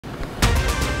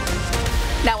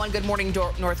Now on Good Morning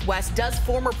Northwest, does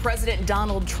former President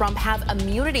Donald Trump have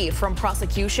immunity from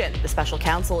prosecution? The special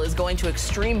counsel is going to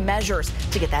extreme measures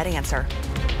to get that answer.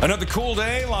 Another cool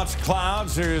day, lots of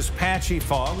clouds, there's patchy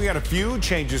fog. We got a few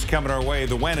changes coming our way,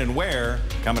 the when and where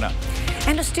coming up.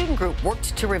 And a student group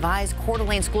worked to revise Coeur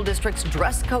d'Alene School District's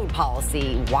dress code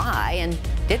policy. Why? And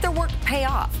did their work pay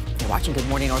off? You're watching Good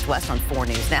Morning Northwest on 4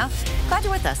 News Now. Glad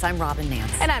you're with us. I'm Robin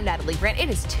Nance. And I'm Natalie Grant. It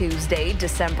is Tuesday,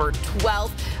 December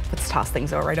 12th. Let's toss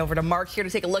things right over to Mark here to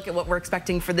take a look at what we're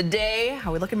expecting for the day. How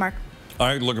are we looking, Mark? All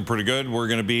right, looking pretty good. We're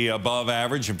going to be above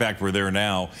average. In fact, we're there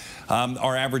now.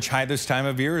 Our average high this time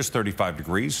of year is 35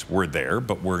 degrees. We're there,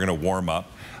 but we're going to warm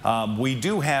up. We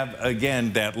do have,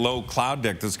 again, that low cloud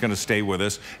deck that's going to stay with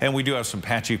us, and we do have some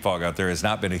patchy fog out there. It's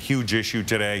not been a huge issue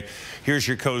today. Here's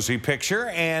your cozy picture,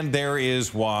 and there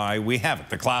is why we have it.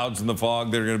 The clouds and the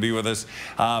fog that are going to be with us.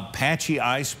 Patchy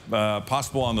ice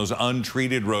possible on those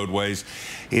untreated roadways.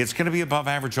 It's going to be above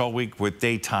average all week with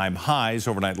daytime highs.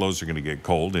 Overnight lows are going to get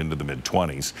cold into the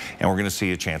mid-20s, and we're going to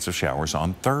see a chance of showers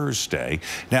on Thursday.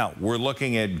 Now, we're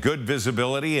looking at good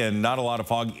visibility and not a lot of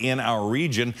fog in our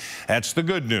region. That's the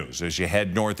good news. As you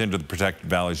head north into the protected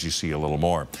valleys, you see a little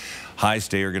more. Highs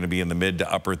today are going to be in the mid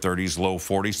to upper 30s, low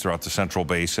 40s throughout the central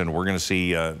basin. We're going to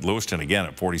see Lewiston again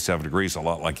at 47 degrees, a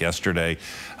lot like yesterday.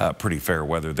 Pretty fair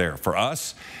weather there. For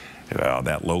us,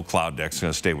 that low cloud deck is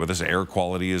going to stay with us. Air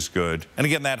quality is good. And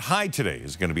again, that high today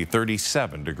is going to be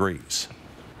 37 degrees.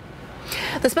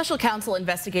 The special counsel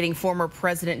investigating former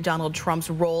President Donald Trump's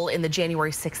role in the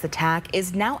January 6th attack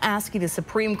is now asking the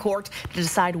Supreme Court to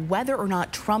decide whether or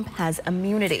not Trump has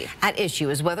immunity. At issue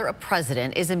is whether a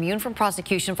president is immune from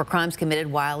prosecution for crimes committed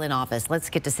while in office. Let's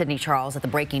get to Sydney Charles at the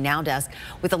Breaking Now desk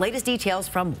with the latest details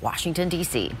from Washington,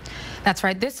 D.C. That's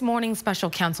right. This morning, special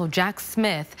counsel Jack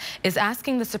Smith is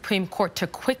asking the Supreme Court to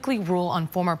quickly rule on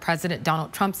former President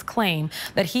Donald Trump's claim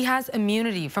that he has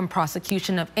immunity from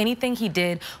prosecution of anything he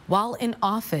did while in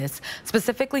office,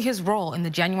 specifically his role in the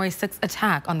January 6th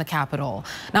attack on the Capitol.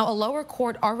 Now, a lower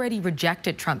court already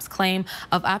rejected Trump's claim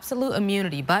of absolute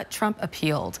immunity, but Trump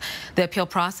appealed. The appeal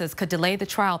process could delay the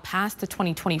trial past the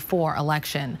 2024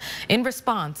 election. In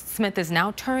response, Smith is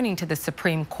now turning to the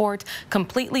Supreme Court,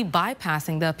 completely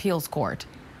bypassing the appeals court.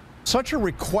 Such a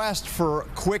request for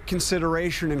quick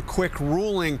consideration and quick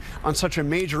ruling on such a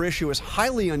major issue is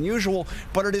highly unusual,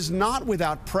 but it is not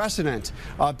without precedent.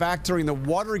 Back during the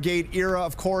Watergate era,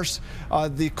 of course,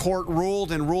 the court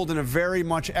ruled in a very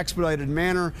much expedited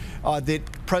manner that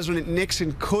President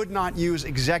Nixon could not use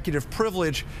executive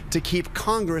privilege to keep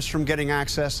Congress from getting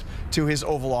access to his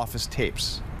Oval Office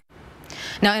tapes.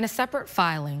 Now, in a separate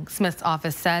filing, Smith's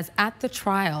office says at the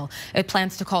trial, it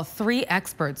plans to call 3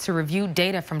 experts to review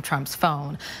data from Trump's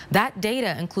phone. That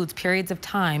data includes periods of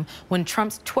time when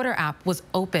Trump's Twitter app was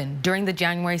open during the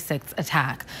January 6th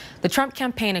attack. The Trump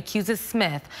campaign accuses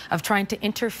Smith of trying to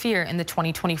interfere in the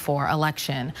 2024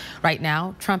 election. Right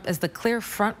now, Trump is the clear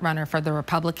frontrunner for the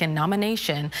Republican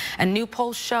nomination, and new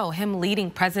polls show him leading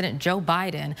President Joe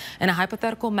Biden in a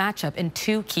hypothetical matchup in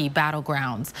 2 key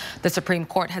battlegrounds. The Supreme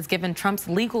Court has given Trump's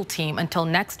legal team until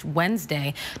next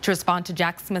Wednesday to respond to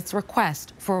Jack Smith's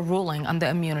request for a ruling on the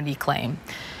immunity claim.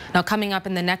 Now, coming up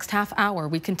in the next half hour,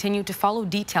 we continue to follow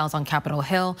details on Capitol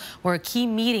Hill, where a key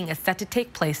meeting is set to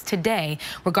take place today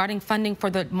regarding funding for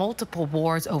the multiple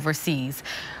wars overseas.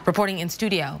 Reporting in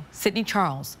studio, Sydney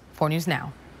Charles, 4 News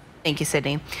Now. Thank you,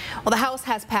 Sydney. Well, the House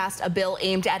has passed a bill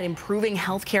aimed at improving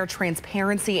healthcare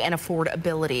transparency and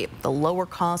affordability. The Lower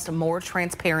Cost, More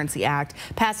Transparency Act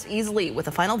passed easily with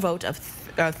a final vote of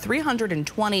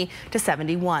 320 to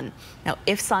 71. Now,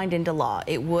 if signed into law,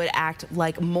 it would act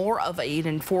like more of an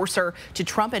enforcer to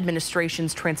Trump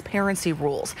administration's transparency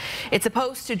rules. It's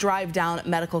supposed to drive down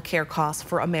medical care costs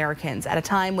for Americans at a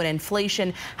time when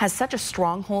inflation has such a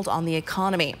stronghold on the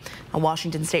economy. A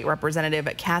Washington State Representative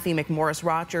Kathy McMorris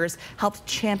Rogers helped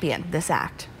champion this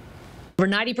act. Over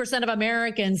 90% of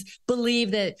Americans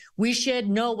believe that we should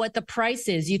know what the price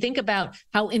is. You think about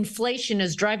how inflation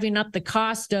is driving up the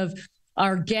cost of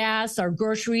our gas, our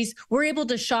groceries. We're able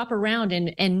to shop around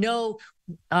and know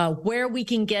where we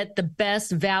can get the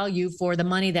best value for the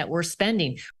money that we're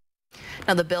spending.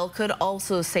 Now, the bill could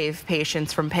also save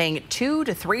patients from paying 2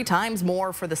 to 3 times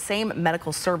more for the same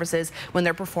medical services when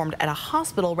they're performed at a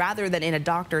hospital rather than in a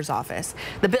doctor's office.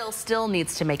 The bill still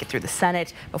needs to make it through the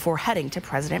Senate before heading to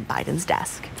President Biden's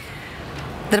desk.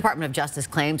 The Department of Justice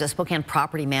claims a Spokane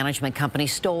property management company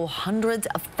stole hundreds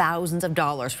of thousands of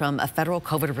dollars from a federal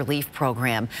COVID relief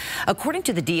program. According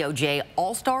to the DOJ,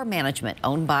 All-Star Management,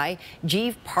 owned by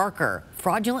Jeeve Parker,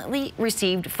 fraudulently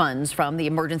received funds from the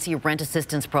Emergency Rent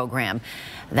Assistance Program.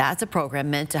 That's a program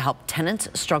meant to help tenants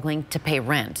struggling to pay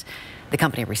rent. The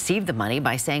company received the money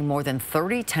by saying more than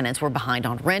 30 tenants were behind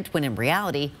on rent, when in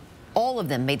reality, all of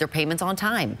them made their payments on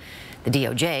time. The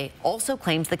DOJ also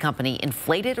claims the company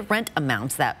inflated rent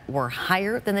amounts that were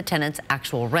higher than the tenant's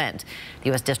actual rent. The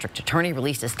U.S. District Attorney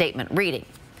released a statement reading,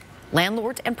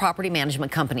 "Landlords and property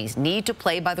management companies need to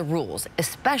play by the rules,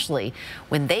 especially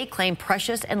when they claim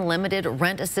precious and limited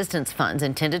rent assistance funds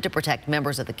intended to protect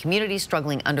members of the community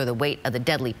struggling under the weight of the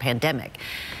deadly pandemic."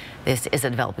 This is a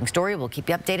developing story. We'll keep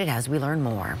you updated as we learn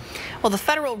more. Well, the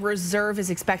Federal Reserve is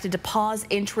expected to pause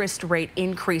interest rate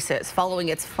increases following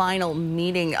its final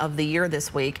meeting of the year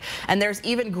this week. And there's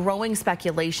even growing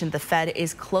speculation the Fed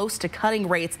is close to cutting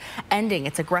rates, ending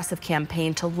its aggressive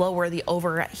campaign to lower the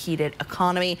overheated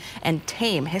economy and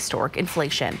tame historic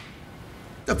inflation.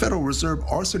 The Federal Reserve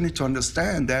also needs to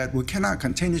understand that we cannot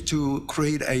continue to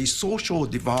create a social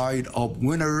divide of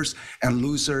winners and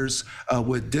losers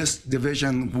with this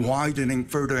division widening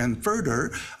further and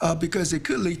further because it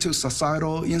could lead to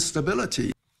societal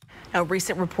instability. Now,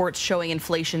 recent reports showing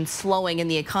inflation slowing and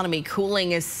the economy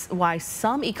cooling is why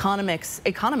some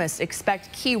economists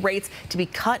expect key rates to be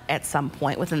cut at some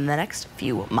point within the next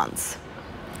few months.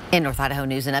 In North Idaho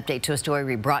news, an update to a story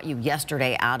we brought you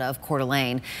yesterday out of Coeur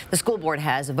d'Alene. The school board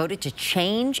has voted to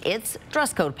change its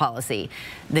dress code policy.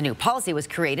 The new policy was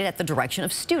created at the direction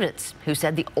of students who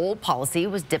said the old policy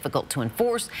was difficult to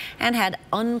enforce and had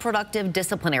unproductive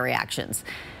disciplinary actions.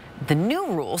 The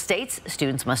new rule states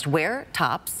students must wear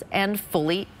tops and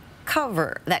fully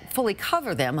cover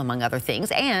them, among other things,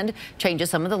 and changes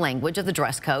some of the language of the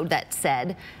dress code that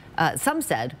some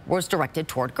said was directed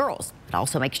toward girls. It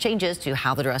also makes changes to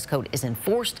how the dress code is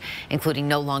enforced, including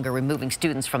no longer removing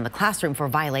students from the classroom for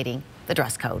violating the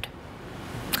dress code.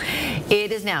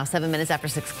 It is now 7 minutes after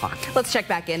 6 o'clock. Let's check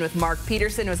back in with Mark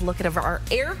Peterson, who's looking at our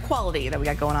air quality that we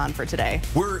got going on for today.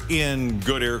 We're in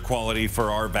good air quality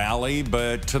for our valley,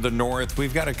 but to the north,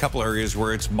 we've got a couple areas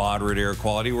where it's moderate air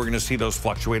quality. We're going to see those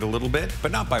fluctuate a little bit,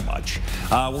 but not by much.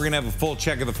 We're going to have a full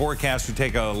check of the forecast. We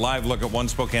take a live look at One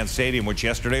Spokane Stadium, which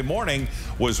yesterday morning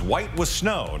was white with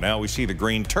snow. Now we see the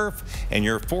green turf and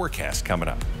your forecast coming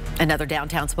up. Another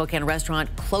downtown Spokane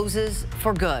restaurant closes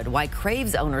for good. Why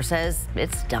Crave's owner says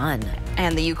it's done.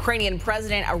 And the Ukrainian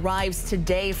president arrives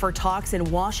today for talks in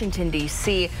Washington,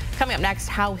 D.C. Coming up next,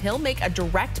 how he'll make a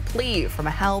direct plea for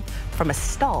help from a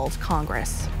stalled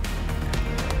Congress.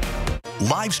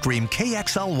 Live stream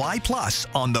KXLY Plus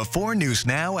on the 4 News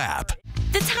Now app.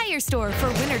 The Tire Store for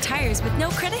winter tires with no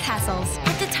credit hassles.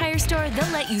 At the Tire Store,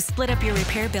 they'll let you split up your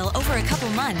repair bill over a couple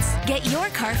months. Get your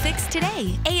car fixed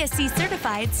today. ASC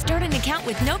certified. Start an account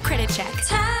with no credit check.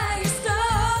 Tire Store.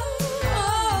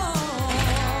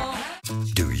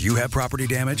 Do you have property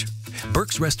damage?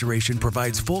 Burke's Restoration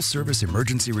provides full-service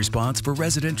emergency response for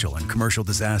residential and commercial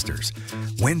disasters.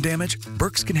 Wind damage?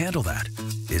 Burke's can handle that.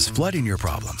 Is flooding your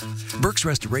problem? Burke's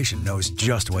Restoration knows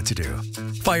just what to do.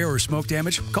 Fire or smoke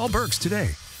damage? Call Burke's today.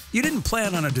 You didn't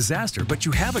plan on a disaster, but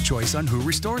you have a choice on who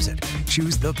restores it.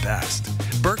 Choose the best.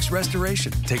 Burke's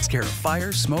Restoration takes care of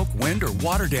fire, smoke, wind, or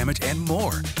water damage and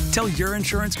more. Tell your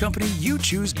insurance company you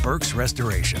choose Burke's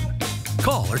Restoration.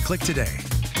 Call or click today.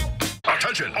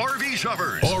 Attention RV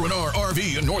shoppers. R&R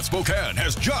RV in North Spokane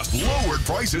has just lowered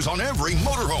prices on every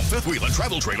motorhome, fifth wheel, and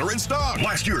travel trailer in stock.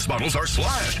 Last year's models are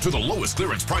slashed to the lowest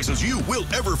clearance prices you will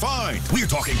ever find. We're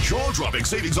talking jaw-dropping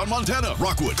savings on Montana,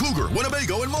 Rockwood, Cougar,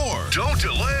 Winnebago, and more. Don't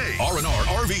delay. R&R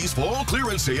RV's fall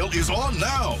clearance sale is on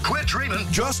now. Quit dreaming.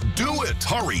 Just do it.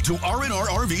 Hurry to R&R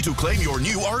RV to claim your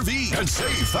new RV and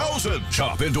save thousands.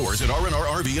 Shop indoors at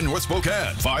R&R RV in North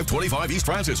Spokane, 525 East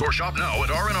Francis, or shop now at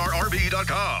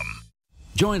rnrrv.com.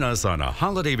 Join us on a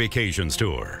holiday vacations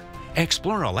tour.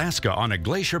 Explore Alaska on a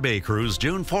Glacier Bay cruise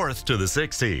June 4th to the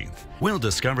 16th. We'll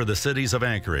discover the cities of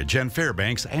Anchorage and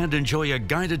Fairbanks and enjoy a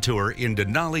guided tour in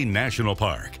Denali National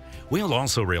Park. We'll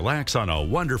also relax on a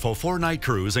wonderful 4-night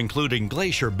cruise including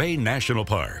Glacier Bay National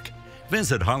Park.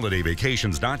 Visit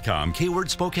holidayvacations.com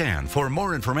keyword Spokane for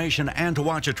more information and to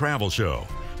watch a travel show.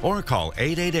 Or call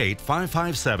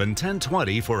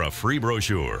 888-557-1020 for a free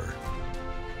brochure.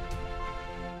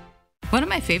 One of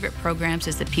my favorite programs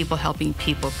is the People Helping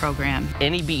People program.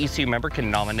 Any BECU member can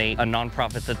nominate a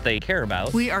nonprofit that they care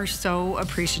about. We are so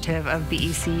appreciative of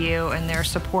BECU and their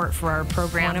support for our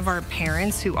program. One of our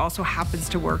parents, who also happens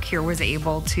to work here, was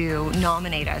able to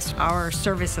nominate us. Our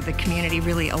service of the community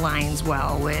really aligns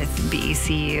well with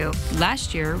BECU.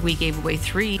 Last year, we gave away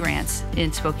 3 grants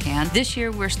in Spokane. This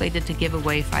year, we're slated to give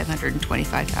away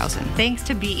 $525,000. Thanks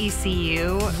to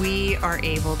BECU, we are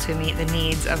able to meet the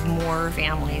needs of more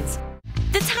families.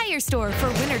 The Tire Store for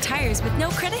winter tires with no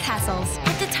credit hassles.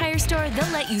 At the Tire Store,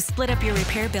 they'll let you split up your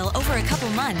repair bill over a couple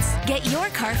months. Get your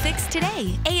car fixed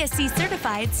today. ASC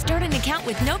certified. Start an account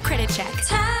with no credit check.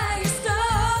 Tire Store.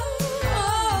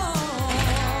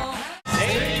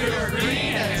 Save your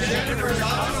green at Jennifer's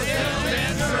Auto Sales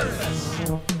and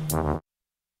Service.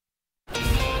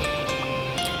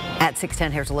 At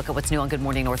 6:10, here's a look at what's new on Good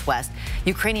Morning Northwest.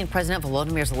 Ukrainian President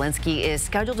Volodymyr Zelensky is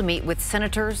scheduled to meet with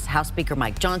Senators, House Speaker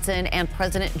Mike Johnson, and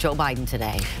President Joe Biden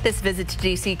today. This visit to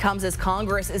D.C. comes as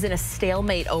Congress is in a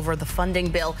stalemate over the funding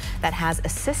bill that has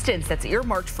assistance that's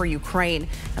earmarked for Ukraine.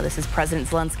 Now, this is President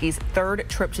Zelensky's 3rd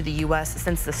trip to the U.S.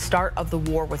 since the start of the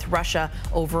war with Russia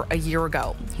over a year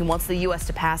ago. He wants the U.S.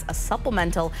 to pass a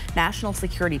supplemental national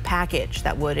security package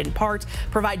that would, in part,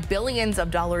 provide billions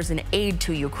of dollars in aid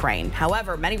to Ukraine.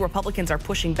 However, many Republicans are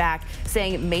pushing back,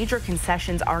 saying major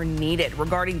concessions are needed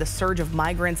regarding the surge of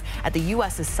migrants at the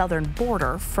U.S.'s southern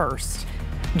border first.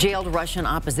 Jailed Russian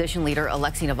opposition leader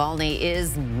Alexei Navalny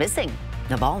is missing.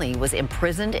 Navalny was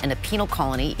imprisoned in a penal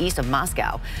colony east of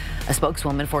Moscow. A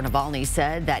spokeswoman for Navalny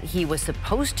said that he was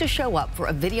supposed to show up for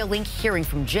a video link hearing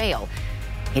from jail.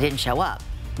 He didn't show up.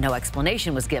 No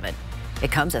explanation was given.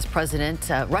 It comes as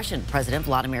Russian President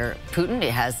Vladimir Putin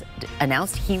has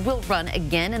announced he will run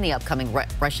again in the upcoming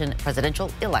Russian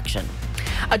presidential election.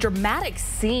 A dramatic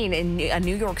scene in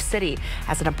New York City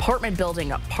as an apartment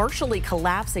building partially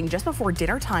collapsing just before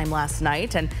dinner time last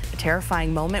night, and a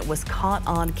terrifying moment was caught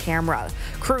on camera.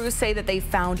 Crews say that they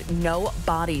found no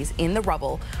bodies in the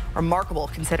rubble. Remarkable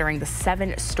considering the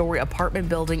 7-story apartment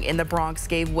building in the Bronx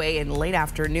gave way in late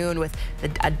afternoon with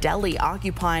a deli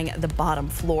occupying the bottom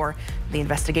floor. The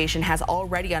investigation has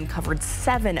already uncovered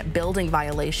 7 building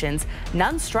violations,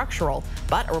 none structural,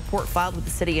 but a report filed with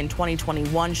the city in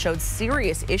 2021 showed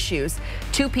serious issues.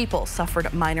 2 people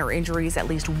suffered minor injuries. At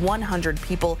least 100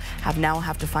 people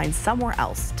have to find somewhere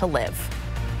else to live.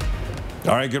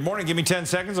 All right, good morning. Give me 10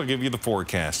 seconds. I'll give you the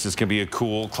forecast. It's going to be a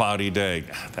cool, cloudy day.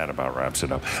 That about wraps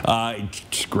it up.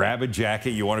 Just grab a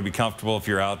jacket. You want to be comfortable if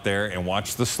you're out there, and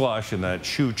watch the slush and that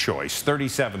shoe choice.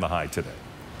 37 the high today.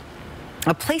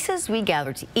 Places we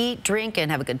gather to eat, drink, and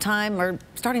have a good time are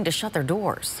starting to shut their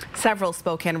doors. Several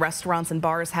Spokane restaurants and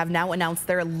bars have now announced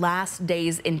their last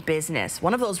days in business.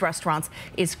 One of those restaurants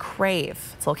is Crave.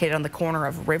 It's located on the corner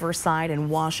of Riverside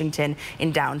and Washington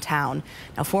in downtown.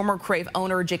 Now, former Crave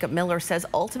owner Jacob Miller says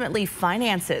ultimately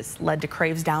finances led to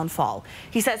Crave's downfall.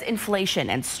 He says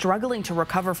inflation and struggling to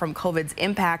recover from COVID's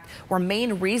impact were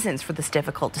main reasons for this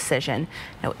difficult decision.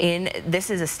 Now,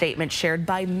 this is a statement shared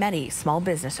by many small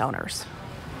business owners.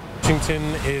 Washington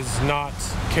is not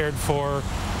cared for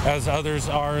as others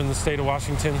are in the state of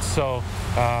Washington, so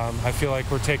I feel like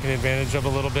we're taking advantage of a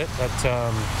little bit,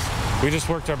 but we just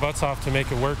worked our butts off to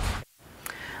make it work.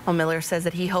 Well, Miller says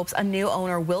that he hopes a new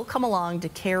owner will come along to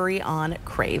carry on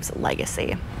Crave's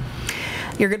legacy.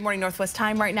 Your Good Morning Northwest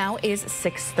time right now is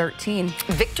 6:13.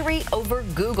 Victory over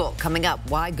Google. Coming up,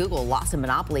 why Google lost a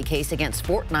monopoly case against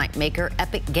Fortnite maker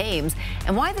Epic Games,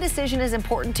 and why the decision is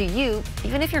important to you,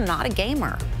 even if you're not a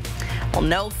gamer. Well,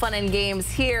 no fun and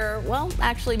games here. Well,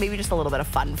 actually, maybe just a little bit of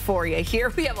fun for you here.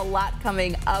 We have a lot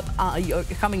coming up,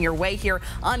 coming your way here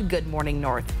on Good Morning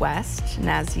Northwest. And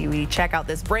as we check out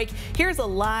this break, here's a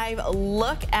live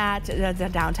look at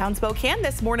downtown Spokane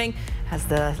this morning as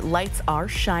the lights are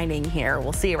shining here.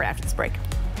 We'll see you right after this break.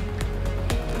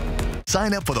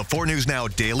 Sign up for the 4 News Now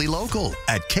Daily Local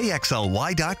at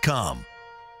KXLY.com.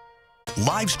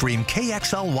 Live stream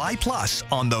KXLY Plus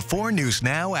on the 4 News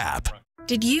Now app.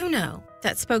 Did you know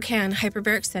that Spokane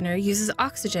Hyperbaric Center uses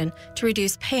oxygen to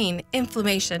reduce pain,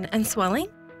 inflammation, and swelling?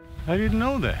 I didn't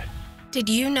know that. Did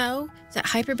you know that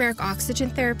hyperbaric oxygen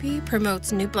therapy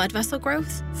promotes new blood vessel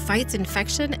growth, fights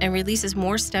infection, and releases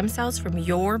more stem cells from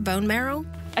your bone marrow?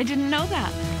 I didn't know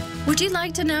that. Would you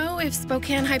like to know if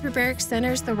Spokane Hyperbaric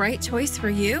Center is the right choice for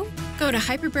you? Go to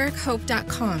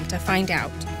hyperbarichope.com to find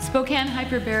out. Spokane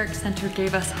Hyperbaric Center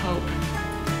gave us hope.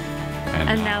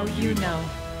 And now you know.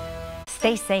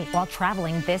 Stay safe while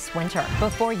traveling this winter.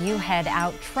 Before you head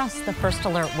out, trust the First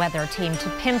Alert weather team to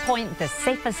pinpoint the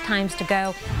safest times to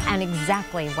go and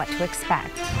exactly what to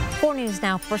expect. 4 News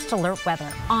Now First Alert weather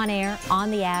on air, on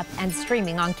the app, and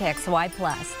streaming on KXLY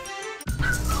Plus.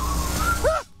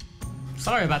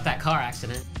 Sorry about that car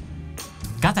accident.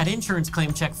 Got that insurance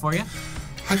claim check for you.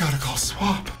 I gotta call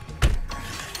Swap.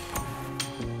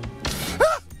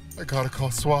 I gotta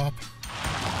call Swap.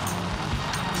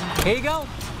 Here you go.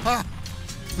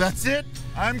 That's it?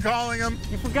 I'm calling him.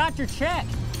 You forgot your check.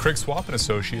 Craig Swap &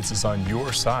 Associates is on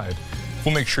your side.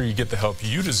 We'll make sure you get the help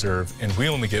you deserve, and we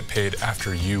only get paid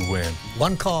after you win.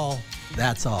 One call,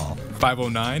 that's all.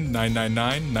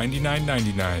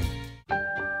 509-999-9999.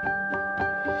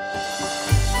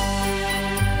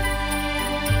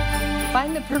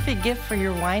 Find the perfect gift for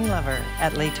your wine lover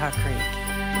at Latah Creek.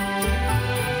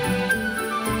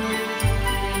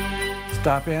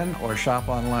 Stop in or shop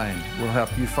online. We'll help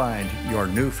you find your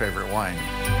new favorite wine.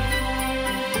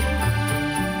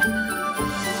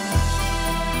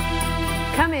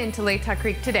 Come in to Latah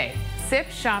Creek today. Sip,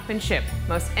 shop, and ship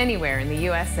most anywhere in the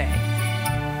USA.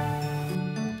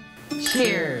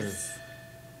 Cheers.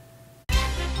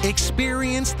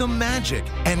 Experience the magic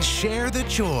and share the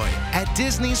joy at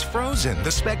Disney's Frozen,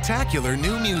 the spectacular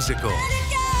new musical.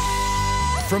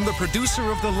 From the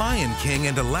producer of The Lion King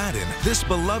and Aladdin, this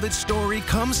beloved story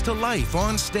comes to life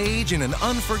on stage in an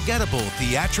unforgettable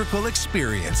theatrical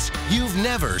experience. You've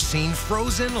never seen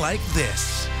Frozen like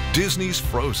this. Disney's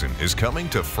Frozen is coming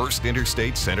to First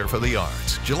Interstate Center for the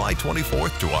Arts, July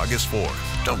 24th to August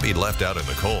 4th. Don't be left out in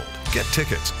the cold. Get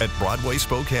tickets at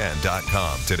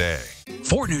BroadwaySpokane.com today.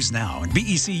 4 News Now and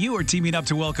BECU are teaming up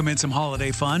to welcome in some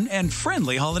holiday fun and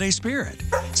friendly holiday spirit.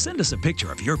 Send us a picture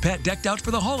of your pet decked out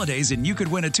for the holidays and you could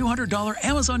win a $200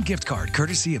 Amazon gift card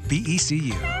courtesy of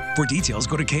BECU. For details,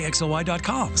 go to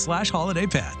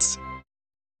KXLY.com/holidaypets.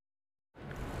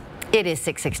 It is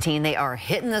 6:16. They are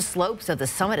hitting the slopes of the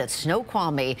summit at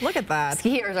Snoqualmie. Look at that.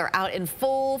 Skiers are out in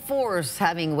full force,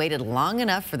 having waited long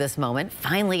enough for this moment.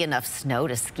 Finally enough snow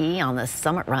to ski on the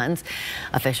summit runs.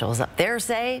 Officials up there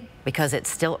say because it's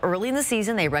still early in the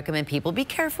season, they recommend people be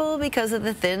careful because of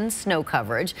the thin snow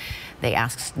coverage. They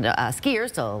ask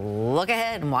skiers to look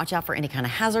ahead and watch out for any kind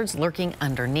of hazards lurking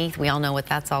underneath. We all know what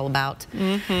that's all about.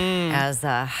 As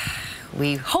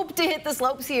we hope to hit the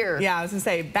slopes here. Yeah, I was going to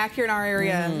say, back here in our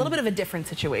area, a little bit of a different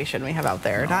situation we have out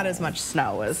there. Not as much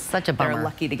snow as such a bummer. They're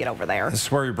lucky to get over there. This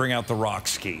is where you bring out the rock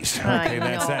skis. Okay,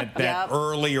 that's that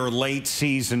early or late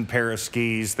season pair of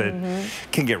skis that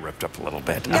can get ripped up a little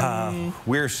bit.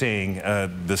 We're seeing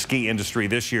the ski industry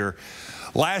this year.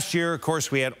 Last year, of course,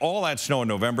 we had all that snow in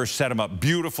November, set them up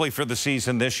beautifully for the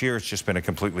season. This year, it's just been a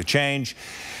completely change.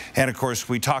 And, of course,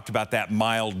 we talked about that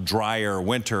mild, drier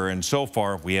winter. And so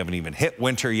far, we haven't even hit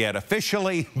winter yet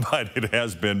officially, but it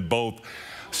has been both.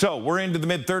 So we're into the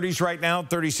mid-30s right now,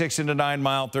 36 into 9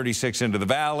 Mile, 36 into the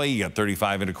Valley. You got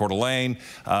 35 into Coeur d'Alene.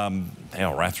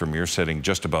 Rathdrum, you're sitting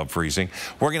just above freezing.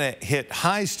 We're going to hit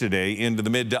highs today into the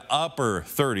mid to upper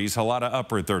 30s, a lot of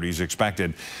upper 30s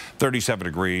expected, 37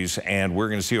 degrees. And we're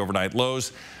going to see overnight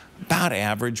lows about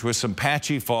average with some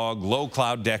patchy fog, low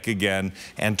cloud deck again,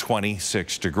 and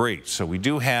 26 degrees. So we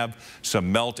do have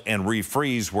some melt and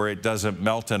refreeze where it doesn't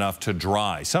melt enough to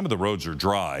dry. Some of the roads are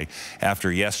dry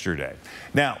after yesterday.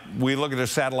 Now, we look at the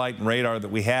satellite and radar that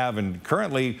we have, and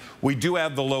currently we do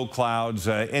have the low clouds.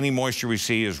 Any moisture we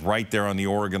see is right there on the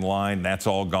Oregon line. That's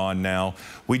all gone now.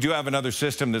 We do have another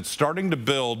system that's starting to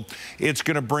build. It's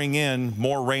going to bring in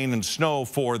more rain and snow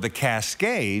for the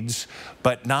Cascades,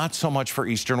 but not so much for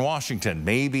eastern Washington.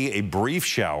 Maybe a brief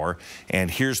shower, and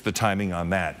here's the timing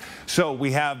on that. So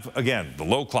we have, again, the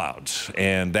low clouds,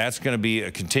 and that's going to be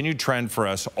a continued trend for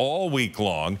us all week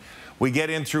long. We get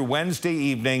in through Wednesday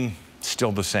evening.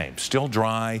 Still the same, still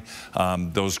dry,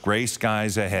 those gray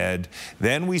skies ahead.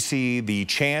 Then we see the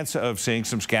chance of seeing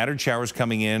some scattered showers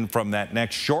coming in from that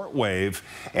next short wave,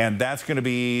 and that's going to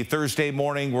be Thursday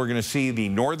morning. We're going to see the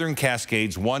northern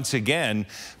Cascades once again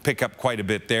pick up quite a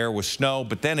bit there with snow,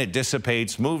 but then it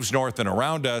dissipates, moves north and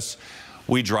around us.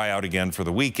 We dry out again for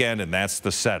the weekend, and that's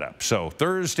the setup. So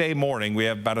Thursday morning, we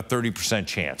have about a 30%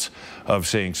 chance of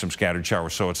seeing some scattered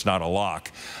showers, so it's not a lock.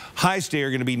 Highs today are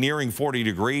going to be nearing 40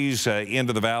 degrees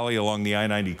into the valley along the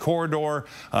I-90 corridor.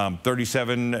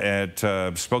 37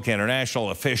 at Spokane International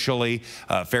officially.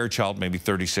 Fairchild maybe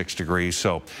 36 degrees,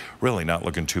 so really not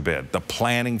looking too bad. The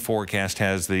planning forecast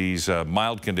has these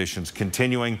mild conditions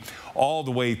continuing all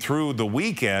the way through the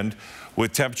weekend,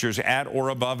 with temperatures at or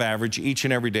above average each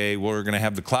and every day. We're going to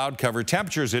have the cloud cover,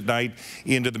 temperatures at night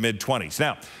into the mid-20s.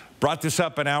 Now, brought this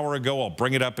up an hour ago. I'll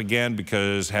bring it up again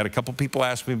because I had a couple people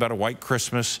ask me about a white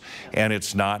Christmas, and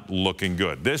it's not looking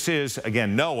good. This is,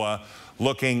 again, NOAA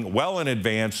looking well in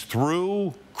advance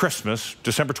through Christmas,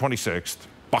 December 26th,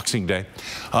 Boxing Day,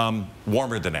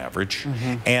 warmer than average.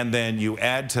 And then you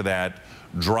add to that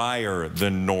drier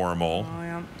than normal.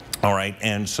 All right,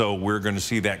 and so we're going to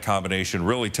see that combination.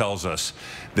 Really tells us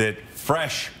that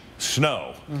fresh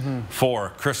snow for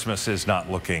Christmas is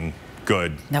not looking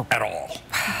good at all.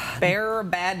 Bear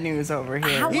bad news over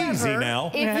here. However, Easy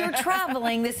now. if you're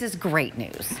traveling, this is great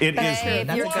news. It is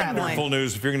If wonderful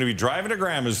news if you're going to be driving to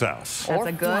Grandma's house. That's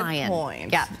a good flying.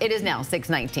 point. Yeah, it is now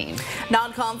 6:19.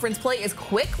 Non-conference play is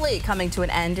quickly coming to an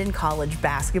end in college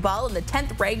basketball, and the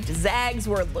 10th-ranked Zags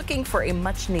were looking for a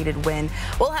much-needed win.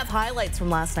 We'll have highlights from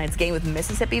last night's game with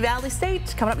Mississippi Valley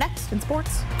State coming up next in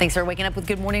sports. Thanks for waking up with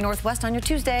Good Morning Northwest on your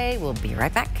Tuesday. We'll be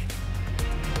right back.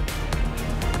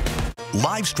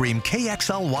 Live stream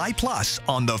KXLY Plus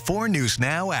on the 4 News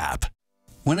Now app.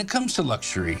 When it comes to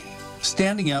luxury,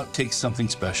 standing out takes something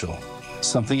special,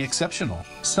 something exceptional,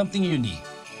 something unique.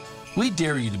 We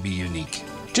dare you to be unique.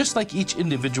 Just like each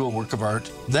individual work of art,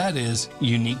 that is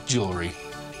unique jewelry.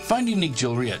 Find unique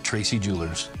jewelry at Tracy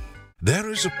Jewelers.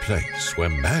 There is a place where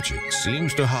magic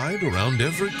seems to hide around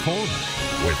every corner,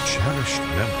 where cherished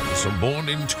memories are born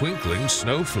in twinkling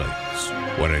snowflakes,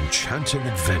 where enchanting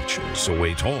adventures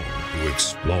await all who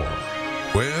explore.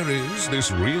 Where is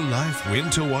this real-life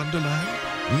winter wonderland?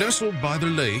 Nestled by the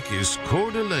lake is Coeur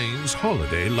d'Alene's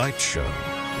Holiday Light Show,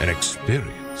 an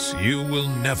experience you will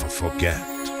never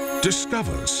forget.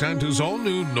 Discover Santa's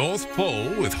all-new North Pole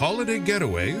with holiday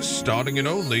getaways starting at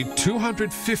only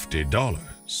 $250.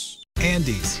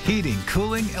 Andes Heating,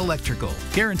 Cooling, Electrical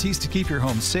guarantees to keep your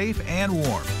home safe and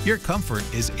warm. Your comfort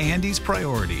is Andes'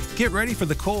 priority. Get ready for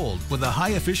the cold with a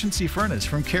high-efficiency furnace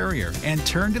from Carrier and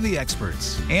turn to the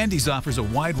experts. Andes offers a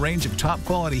wide range of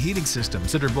top-quality heating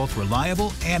systems that are both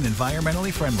reliable and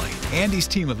environmentally friendly. Andes'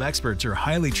 team of experts are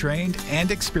highly trained and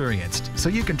experienced, so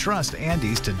you can trust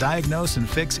Andes to diagnose and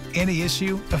fix any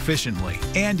issue efficiently.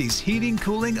 Andes Heating,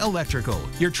 Cooling, Electrical,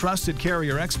 your trusted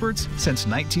Carrier experts since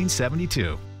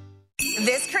 1972.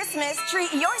 This Christmas,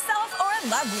 treat yourself or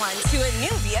a loved one to a new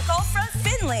vehicle from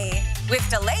Finley. With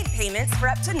delayed payments for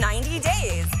up to 90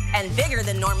 days and bigger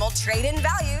than normal trade-in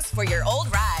values for your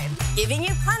old ride, giving you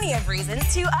plenty of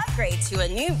reasons to upgrade to a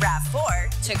new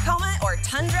RAV4, Tacoma, or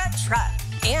Tundra truck.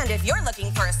 And if you're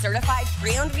looking for a certified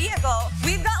pre-owned vehicle,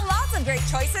 we've got lots of great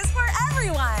choices for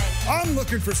everyone. I'm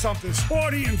looking for something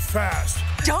sporty and fast.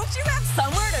 Don't you have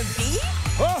somewhere to be?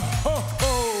 Ho, ho,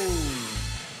 ho!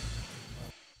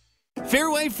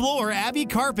 Fairway Floor Abbey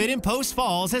Carpet in Post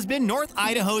Falls has been North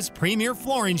Idaho's premier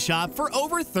flooring shop for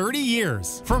over 30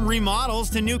 years. From remodels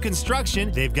to new construction,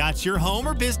 they've got your home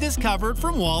or business covered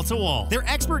from wall to wall. Their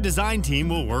expert design team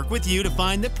will work with you to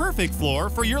find the perfect floor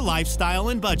for your lifestyle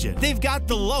and budget. They've got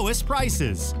the lowest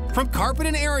prices. From carpet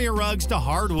and area rugs to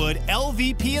hardwood,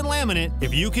 LVP and laminate,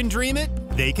 if you can dream it,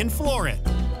 they can floor it.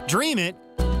 Dream it,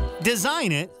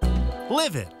 design it,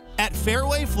 live it at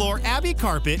Fairway Floor Abbey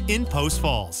Carpet in Post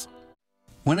Falls.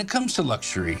 When it comes to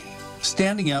luxury,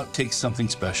 standing out takes something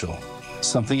special,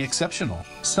 something exceptional,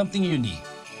 something unique.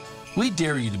 We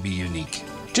dare you to be unique.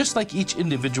 Just like each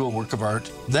individual work of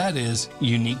art, that is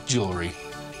unique jewelry.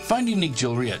 Find unique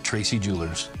jewelry at Tracy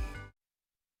Jewelers.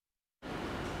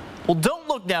 Well, don't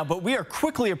look now, but we are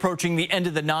quickly approaching the end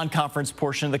of the non-conference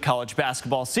portion of the college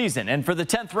basketball season. And for the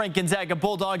 10th-ranked Gonzaga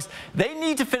Bulldogs, they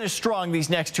need to finish strong these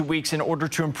next 2 weeks in order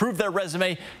to improve their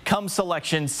resume come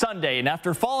Selection Sunday. And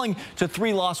after falling to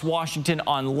 3-loss Washington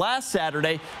on last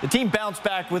Saturday, the team bounced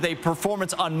back with a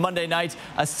performance on Monday night,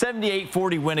 a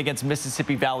 78-40 win against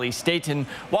Mississippi Valley State. And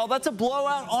while that's a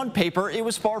blowout on paper, it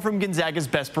was far from Gonzaga's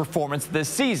best performance this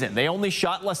season. They only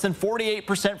shot less than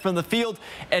 48% from the field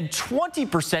and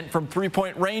 20% from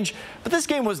three-point range, but this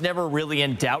game was never really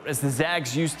in doubt as the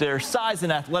Zags used their size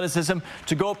and athleticism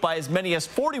to go up by as many as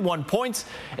 41 points.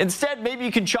 Instead, maybe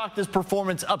you can chalk this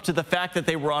performance up to the fact that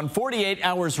they were on 48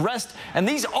 hours rest, and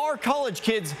these are college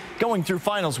kids going through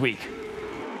finals week.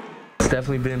 It's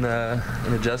definitely been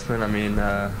an adjustment. I mean,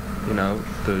 you know,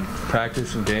 the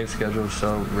practice and game schedule is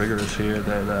so rigorous here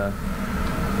that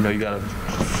you know, you got to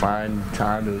find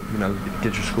time to, you know,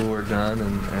 get your schoolwork done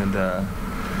and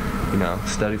you know,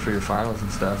 study for your finals and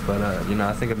stuff. But, you know,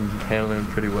 I think I'm handling it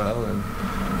pretty well, and,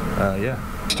 yeah.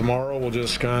 Tomorrow we'll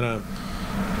just kind of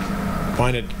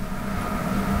find a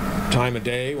time of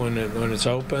day when it's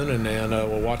open, and then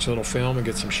we'll watch a little film and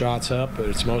get some shots up. But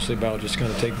it's mostly about just kind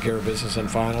of taking care of business in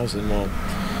finals, and we'll,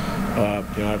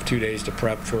 you know, have 2 days to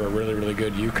prep for a really, really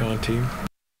good UConn team.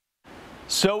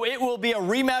 So it will be a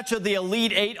rematch of the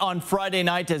Elite Eight on Friday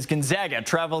night as Gonzaga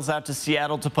travels out to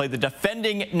Seattle to play the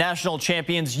defending national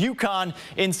champions UConn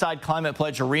inside Climate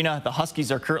Pledge Arena. The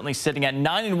Huskies are currently sitting at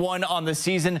 9-1 on the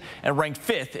season and ranked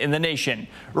 5th in the nation.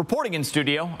 Reporting in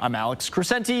studio, I'm Alex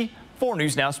Crescenti, 4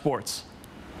 News Now Sports.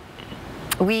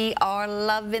 We are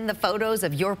loving the photos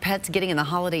of your pets getting in the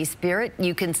holiday spirit.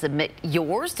 You can submit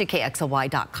yours to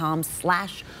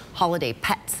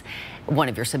KXLY.com/holidaypets. One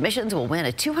of your submissions will win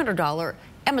a $200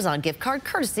 Amazon gift card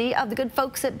courtesy of the good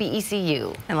folks at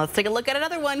BECU. And let's take a look at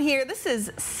another one here. This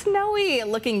is Snowy,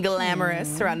 looking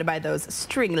glamorous, surrounded by those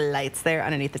string lights there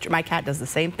underneath the tree. My cat does the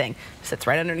same thing, sits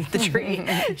right underneath the tree.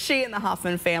 She and the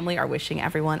Hoffman family are wishing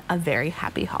everyone a very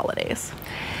happy holidays.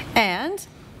 And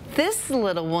this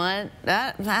little one,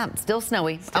 still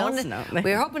snowy.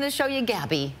 We're hoping to show you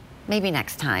Gabby. Maybe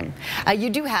next time. You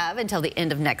do have until the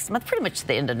end of next month, pretty much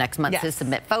the end of next month, to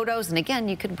submit photos. And again,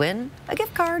 you could win a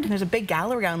gift card. There's a big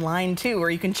gallery online, too, where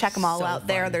you can check them all out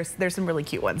there. There's some really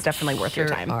cute ones. Definitely worth your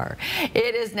time.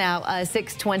 It is now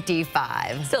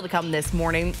 6:25. Still to come this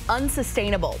morning,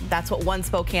 unsustainable. That's what one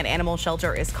Spokane animal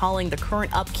shelter is calling the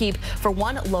current upkeep for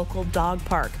one local dog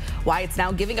park. Why it's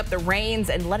now giving up the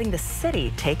reins and letting the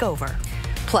city take over.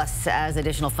 Plus, as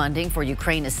additional funding for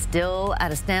Ukraine is still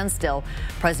at a standstill,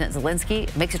 President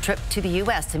Zelensky makes a trip to the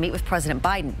U.S. to meet with President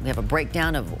Biden. We have a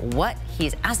breakdown of what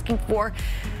he's asking for.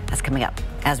 That's coming up.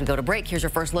 As we go to break, here's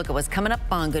your first look at what's coming up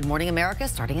on Good Morning America,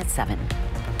 starting at 7.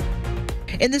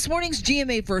 In this morning's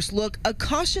GMA First Look, a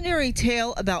cautionary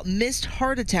tale about missed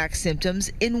heart attack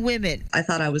symptoms in women. I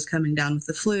thought I was coming down with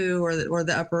the flu or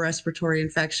the upper respiratory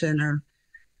infection or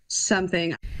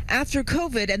something. After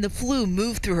COVID and the flu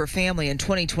moved through her family in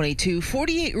 2022,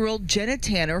 48-year-old Jenna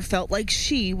Tanner felt like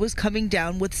she was coming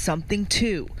down with something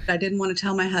too. I didn't want to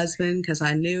tell my husband because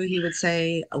I knew he would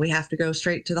say, we have to go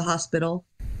straight to the hospital.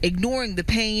 Ignoring the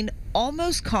pain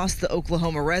almost cost the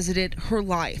Oklahoma resident her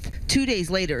life. 2 days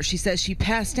later, she says she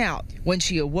passed out. When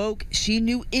she awoke, she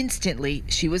knew instantly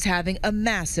she was having a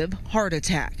massive heart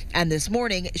attack. And this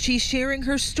morning, she's sharing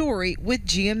her story with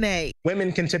GMA.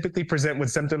 Women can typically present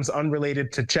with symptoms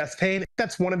unrelated to chest pain.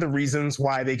 That's one of the reasons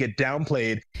why they get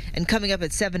downplayed. And coming up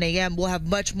at 7 a.m., we'll have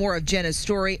much more of Jenna's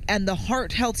story and the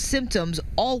heart health symptoms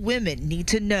all women need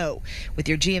to know. With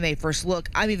your GMA First Look,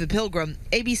 I'm Eva Pilgrim,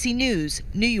 ABC News,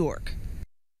 New York.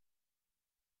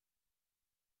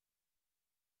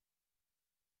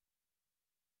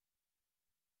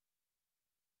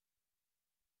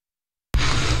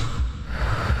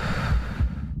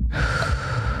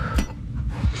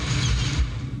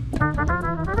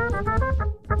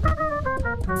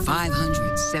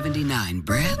 $579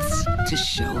 breaths to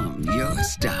show them your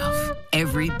stuff.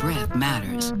 Every breath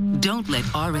matters. Don't let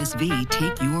RSV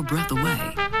take your breath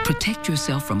away. Protect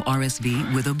yourself from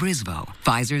RSV with Abrysvo,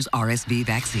 Pfizer's RSV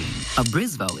vaccine.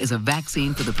 Abrysvo is a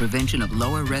vaccine for the prevention of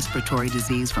lower respiratory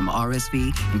disease from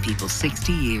RSV in people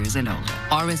 60 years and older.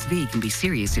 RSV can be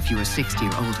serious if you are 60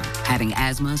 or older. Having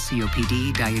asthma,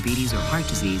 COPD, diabetes, or heart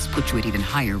disease puts you at even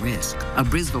higher risk.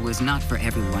 Abrysvo is not for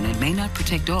everyone and may not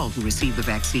protect all who receive the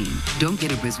vaccine. Don't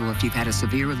get Abrysvo if you've had a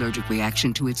severe allergic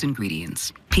reaction to its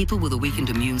ingredients. People with a weakened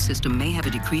immune system may have a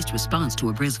decreased response to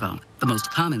Abrysvo. The most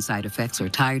common side effects are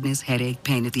tiredness, headache,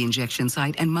 pain at the injection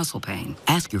site, and muscle pain.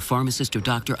 Ask your pharmacist or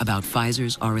doctor about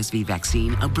Pfizer's RSV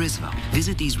vaccine, Abrysvo.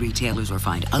 Visit these retailers or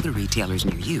find other retailers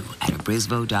near you at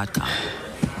abrysvo.com.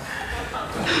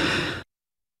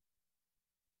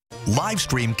 Live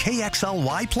stream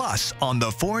KXLY Plus on the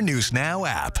 4 News Now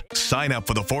app. Sign up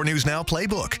for the 4 News Now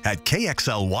playbook at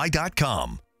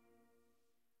KXLY.com.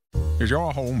 Is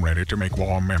your home ready to make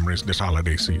warm memories this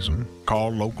holiday season? Call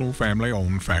local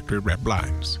family-owned Factory Rep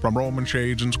Blinds. From Roman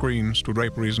shades and screens to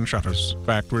draperies and shutters,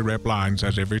 Factory Rep Blinds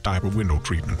has every type of window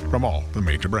treatment from all the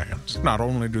major brands. Not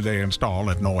only do they install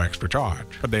at no extra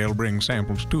charge, but they'll bring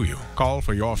samples to you. Call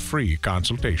for your free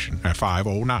consultation at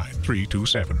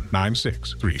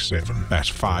 509-327-9637. That's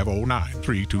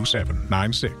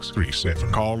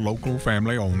 509-327-9637. Call local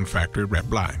family-owned Factory Rep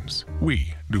Blinds.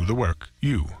 We do the work.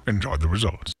 You enjoy the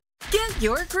results. Get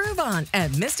your groove on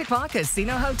at Mystic Falls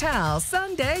Casino Hotel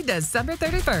Sunday, December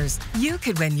 31st. You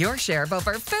could win your share of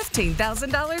over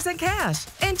 $15,000 in cash.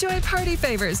 Enjoy party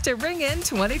favors to ring in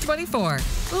 2024.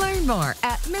 Learn more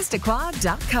at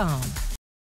mysticquad.com.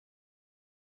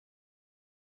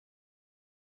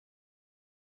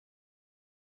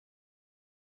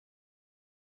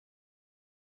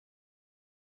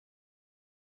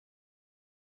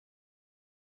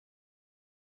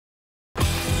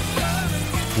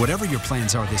 Whatever your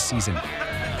plans are this season,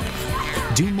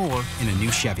 do more in a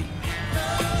new Chevy.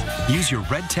 Use your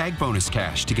Red Tag bonus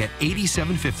cash to get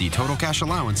 $87.50 total cash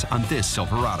allowance on this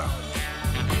Silverado.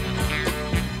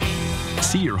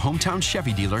 See your hometown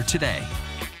Chevy dealer today.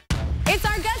 It's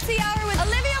our Gutsy Hour with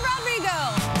Olivia Rodrigo.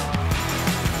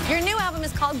 Your new album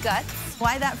is called Guts.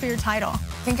 Why that for your title?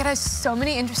 I think it has so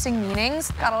many interesting meanings.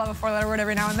 Gotta love a 4-letter word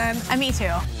every now and then. And me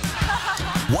too.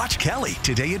 Watch Kelly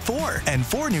today at 4 and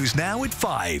 4 News Now at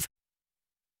 5.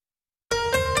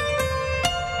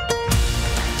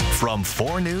 From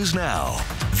 4 News Now,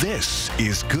 this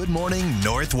is Good Morning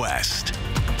Northwest.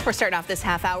 We're starting off this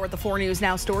half hour with the 4 News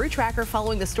Now Story Tracker,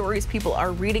 following the stories people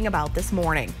are reading about this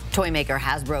morning. Toy maker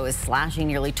Hasbro is slashing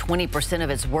nearly 20% of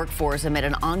its workforce amid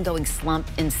an ongoing slump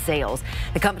in sales.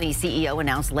 The company's CEO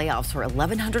announced layoffs for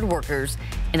 1,100 workers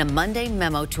in a Monday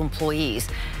memo to employees.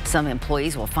 Some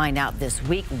employees will find out this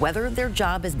week whether their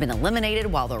job has been eliminated,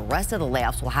 while the rest of the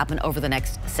layoffs will happen over the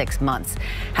next 6 months.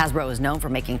 Hasbro is known for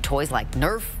making toys like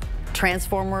Nerf,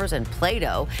 Transformers, and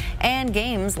Play-Doh, and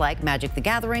games like Magic the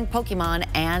Gathering, Pokemon,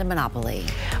 and Monopoly.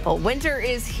 Well, winter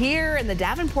is here, and the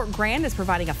Davenport Grand is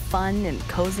providing a fun and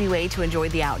cozy way to enjoy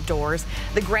the outdoors.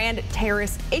 The Grand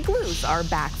Terrace Igloos are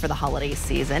back for the holiday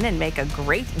season and make a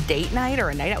great date night or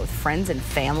a night out with friends and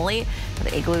family.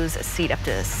 The igloos seat up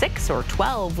to 6 or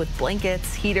 12 with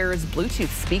blankets, heaters, Bluetooth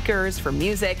speakers for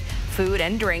music, food,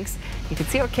 and drinks. You can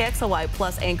see our KXLY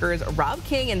Plus anchors Rob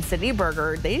King and Sydney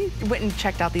Berger. They went and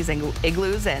checked out these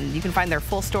igloos, and you can find their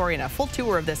full story and a full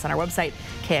tour of this on our website,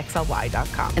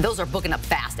 KXLY.com. And those are booking up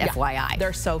fast, yeah, FYI.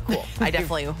 They're so cool. I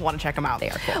definitely want to check them out. They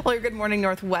are cool. Well, your Good Morning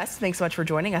Northwest. Thanks so much for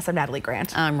joining us. I'm Natalie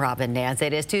Grant. I'm Robin Nance.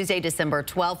 It is Tuesday, December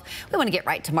 12th. We want to get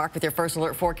right to Mark with your first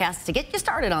alert forecast to get you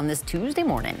started on this Tuesday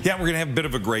morning. Yeah, we're going to have a bit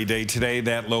of a gray day today.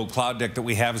 That low cloud deck that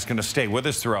we have is going to stay with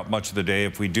us throughout much of the day.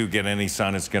 If we do get any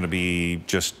sun, it's going to be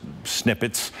just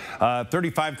snippets.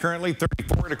 35 currently,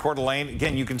 34 to Coeur d'Alene.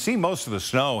 Again, you can see most of the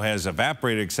snow has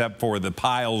evaporated except for the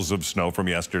piles of snow from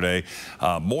yesterday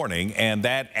morning, and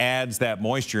that adds that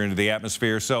moisture into the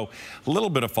atmosphere. So a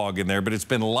little bit of fog in there, but it's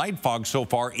been light fog so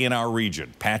far in our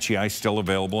region. Patchy ice still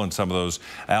available in some of those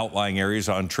outlying areas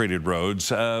on treated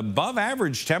roads. Above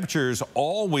average temperatures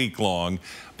all week long,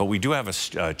 but we do have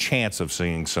a chance of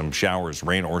seeing some showers,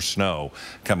 rain or snow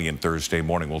coming in Thursday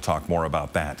morning. We'll talk more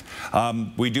about that.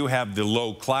 We do have the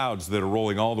low clouds that are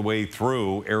rolling all the way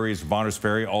through areas of Bonners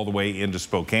Ferry all the way into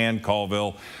Spokane,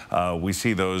 Colville. We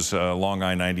see those along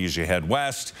I-90 as you head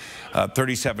west.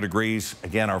 37 degrees.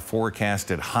 Again, our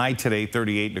forecasted high today,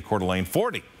 38 to Coeur d'Alene,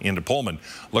 40 into Pullman.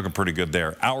 Looking pretty good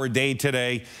there. Our day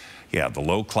today. Yeah, the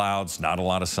low clouds, not a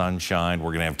lot of sunshine.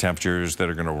 We're going to have temperatures that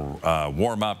are going to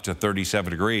warm up to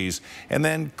 37 degrees and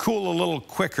then cool a little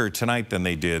quicker tonight than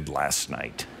they did last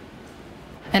night.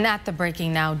 And at the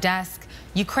Breaking Now desk,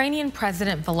 Ukrainian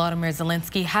President Volodymyr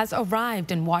Zelensky has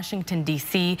arrived in Washington,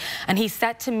 D.C., and he's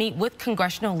set to meet with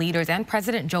congressional leaders and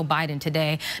President Joe Biden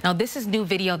today. Now, this is new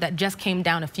video that just came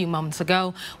down a few moments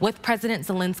ago with President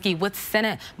Zelensky, with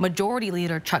Senate Majority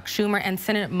Leader Chuck Schumer and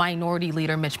Senate Minority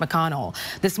Leader Mitch McConnell.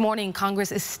 This morning,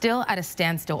 Congress is still at a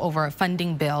standstill over a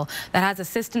funding bill that has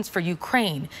assistance for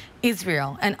Ukraine,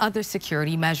 Israel, and other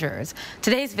security measures.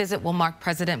 Today's visit will mark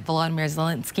President Volodymyr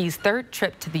Zelensky's third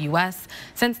trip to the U.S.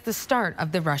 since the start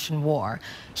of the Russian war.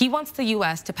 He wants the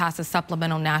U.S. to pass a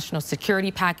supplemental national security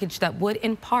package that would,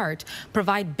 in part,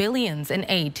 provide billions in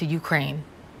aid to Ukraine.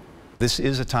 This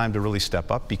is a time to really step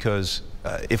up, because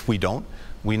if we don't,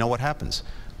 we know what happens.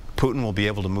 Putin will be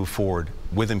able to move forward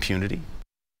with impunity.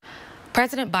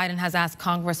 President Biden has asked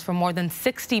Congress for more than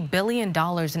 $60 billion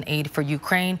in aid for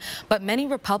Ukraine, but many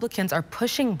Republicans are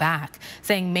pushing back,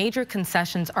 saying major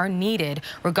concessions are needed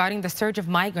regarding the surge of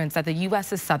migrants at the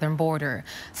U.S.'s southern border.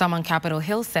 Some on Capitol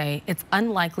Hill say it's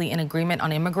unlikely an agreement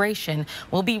on immigration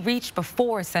will be reached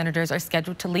before senators are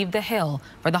scheduled to leave the Hill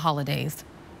for the holidays.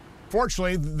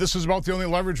 Fortunately, this is about the only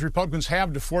leverage Republicans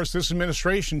have to force this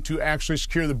administration to actually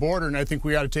secure the border, and I think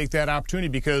we ought to take that opportunity,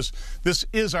 because this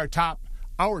is our top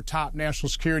national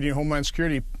security and homeland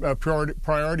security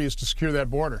priority is to secure that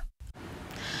border.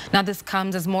 Now, this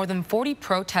comes as more than 40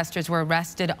 protesters were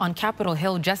arrested on Capitol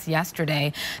Hill just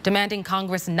yesterday, demanding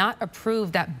Congress not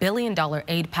approve that billion-dollar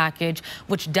aid package,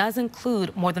 which does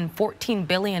include more than $14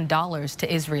 billion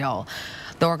to Israel.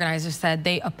 The organizers said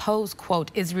they oppose,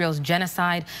 quote, Israel's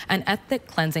genocide and ethnic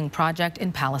cleansing project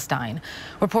in Palestine.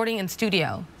 Reporting in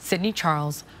studio, Sydney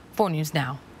Charles, 4 News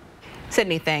Now.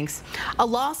 Sydney, thanks. A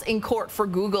loss in court for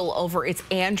Google over its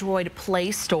Android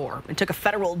Play Store. It took a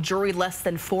federal jury less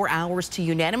than 4 hours to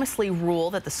unanimously rule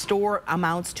that the store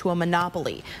amounts to a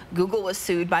monopoly. Google was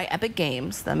sued by Epic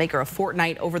Games, the maker of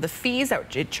Fortnite, over the fees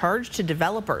that it charged to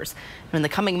developers. In the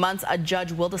coming months, a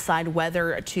judge will decide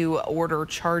whether to order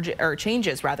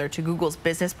changes to Google's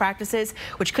business practices,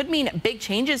 which could mean big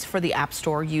changes for the App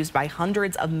Store used by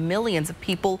hundreds of millions of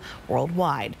people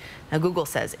worldwide. Now, Google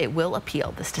says it will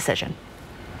appeal this decision.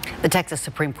 The Texas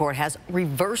Supreme Court has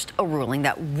reversed a ruling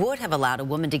that would have allowed a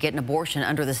woman to get an abortion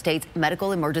under the state's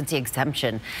medical emergency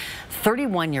exemption.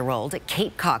 31-year-old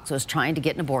Kate Cox was trying to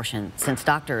get an abortion since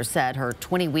doctors said her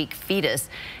 20-week fetus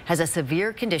has a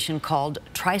severe condition called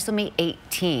trisomy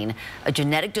 18, a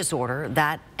genetic disorder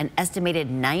that an estimated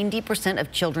 90%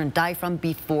 of children die from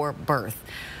before birth.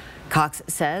 Cox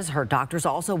says her doctors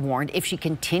also warned if she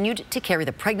continued to carry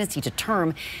the pregnancy to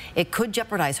term, it could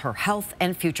jeopardize her health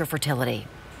and future fertility.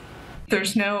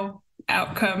 There's no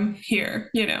outcome here,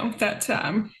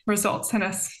 that results in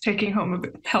us taking home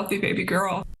a healthy baby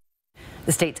girl.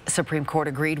 The state Supreme Court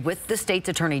agreed with the state's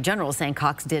attorney general, saying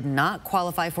Cox did not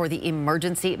qualify for the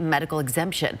emergency medical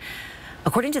exemption.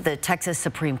 According to the Texas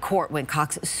Supreme Court, when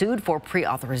Cox sued for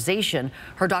pre-authorization,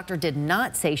 her doctor did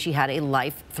not say she had a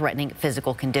life-threatening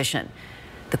physical condition.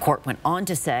 The court went on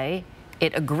to say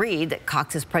it agreed that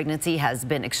Cox's pregnancy has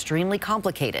been extremely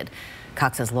complicated.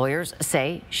 Cox's lawyers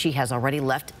say she has already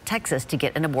left Texas to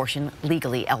get an abortion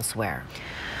legally elsewhere.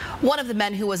 One of the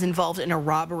men who was involved in a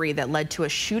robbery that led to a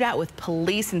shootout with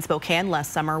police in Spokane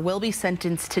last summer will be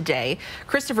sentenced today.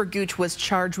 Christopher Gooch was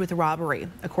charged with robbery.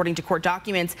 According to court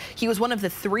documents, he was one of the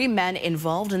 3 men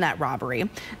involved in that robbery.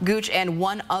 Gooch and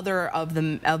one other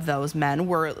of those men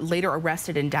were later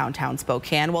arrested in downtown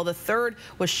Spokane, while the third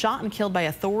was shot and killed by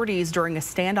authorities during a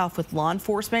standoff with law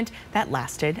enforcement that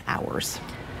lasted hours.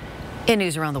 In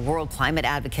news around the world, climate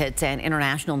advocates and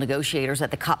international negotiators at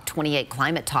the COP28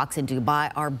 climate talks in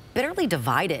Dubai are bitterly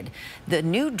divided. The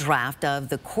new draft of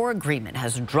the core agreement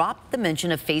has dropped the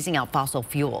mention of phasing out fossil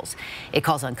fuels. It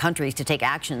calls on countries to take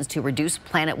actions to reduce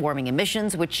planet warming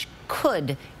emissions, which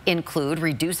could include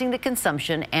reducing the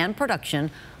consumption and production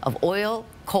of oil,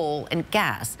 coal, and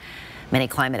gas. Many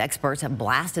climate experts have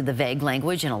blasted the vague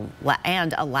language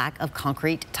and a lack of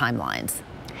concrete timelines.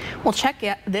 Well, check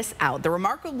this out. The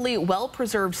remarkably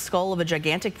well-preserved skull of a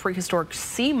gigantic prehistoric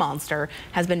sea monster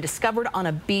has been discovered on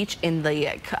a beach in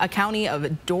the county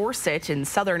of Dorset in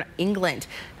southern England.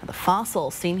 Now, the fossil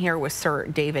seen here with Sir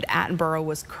David Attenborough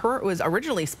was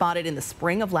originally spotted in the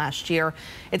spring of last year.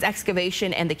 Its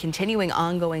excavation and the continuing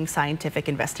ongoing scientific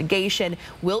investigation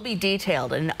will be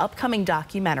detailed in an upcoming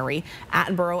documentary,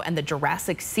 Attenborough and the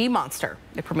Jurassic Sea Monster.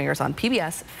 It premieres on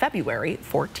PBS February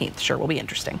 14th. Sure will be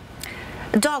interesting.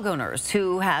 Dog owners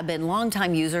who have been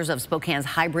longtime users of Spokane's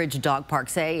Highbridge Dog Park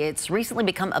say it's recently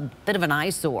become a bit of an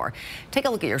eyesore. Take a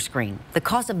look at your screen. The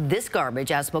cost of this garbage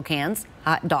at Spokane's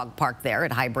dog park there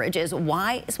at Highbridge is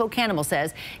why Spokanimal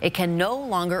says it can no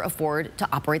longer afford to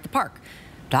operate the park.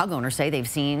 Dog owners say they've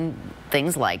seen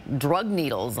things like drug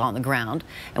needles on the ground.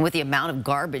 And with the amount of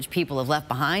garbage people have left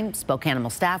behind,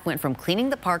 Spokanimal staff went from cleaning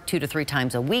the park 2 to 3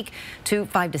 times a week to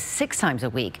 5 to 6 times a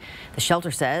week. The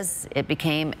shelter says it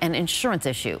became an insurance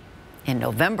issue. In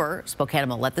November,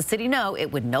 Spokanimal let the city know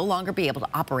it would no longer be able to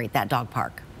operate that dog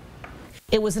park.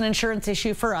 It was an insurance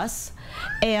issue for us,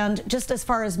 and just as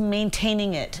far as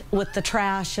maintaining it with the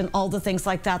trash and all the things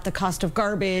like that, the cost of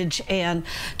garbage and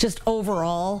just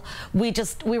overall, we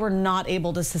were not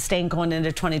able to sustain going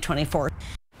into 2024.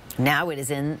 Now it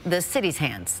is in the city's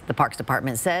hands. The Parks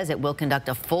Department says it will conduct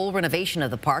a full renovation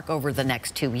of the park over the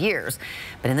next 2 years.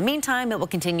 But in the meantime, it will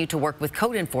continue to work with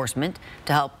code enforcement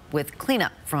to help with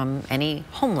cleanup from any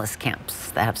homeless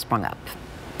camps that have sprung up.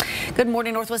 Good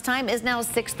morning. Northwest time is now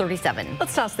 6:37.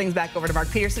 Let's toss things back over to Mark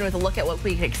Peterson with a look at what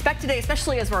we can expect today,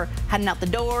 especially as we're heading out the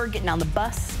door, getting on the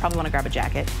bus. Probably want to grab a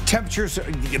jacket. Temperatures,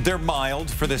 they're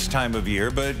mild for this time of year,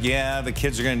 but yeah, the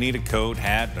kids are going to need a coat,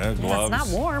 hat, gloves. Yeah, it's not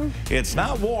warm. It's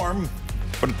not warm,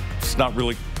 but it's not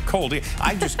really cold.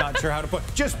 I'm just not sure how to put.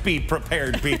 Just be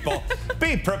prepared, people.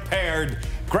 Be prepared.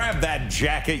 Grab that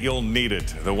jacket, you'll need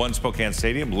it. The One Spokane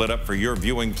Stadium lit up for your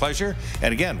viewing pleasure.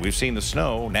 And again, we've seen the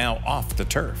snow now off the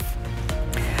turf.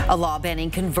 A law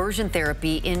banning conversion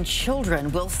therapy in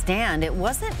children will stand. It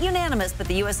wasn't unanimous, but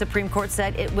the U.S. Supreme Court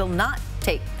said it will not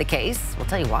take the case. We'll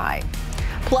tell you why.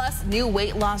 Plus, new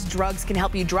weight loss drugs can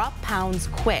help you drop pounds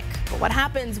quick. But what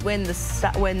happens when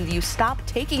you stop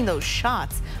taking those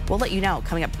shots? We'll let you know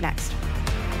coming up next.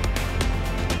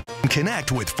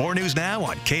 Connect with 4 News Now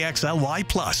on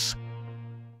KXLY+.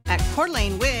 At Coeur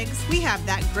d'Alene Wigs, we have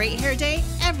that great hair day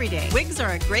every day. Wigs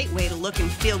are a great way to look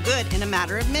and feel good in a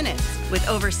matter of minutes. With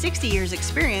over 60 years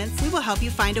experience, we will help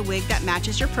you find a wig that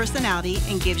matches your personality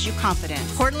and gives you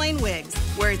confidence. Coeur d'Alene Wigs,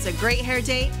 where it's a great hair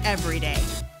day every day.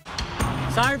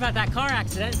 Sorry about that car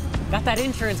accident. Got that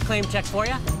insurance claim check for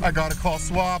you. I got a call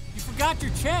swap. You forgot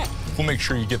your check. We'll make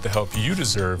sure you get the help you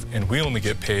deserve, and we only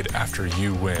get paid after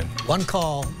you win. One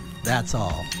call, that's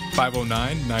all.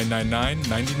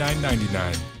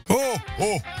 509-999-9999. Oh,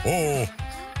 oh, oh.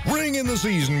 Ring in the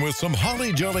season with some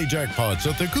Holly Jolly jackpots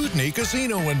at the Kootenai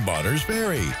Casino in Bonners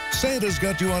Ferry. Santa's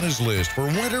got you on his list for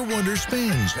Winter Wonder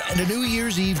spins and a New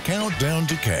Year's Eve countdown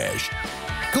to cash.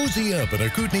 Cozy up in a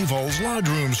Kootenai Falls Lodge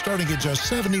room starting at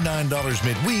just $79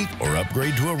 midweek or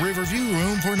upgrade to a Riverview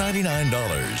room for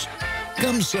 $99.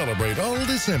 Come celebrate all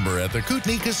December at the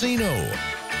Kootenai Casino.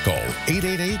 Call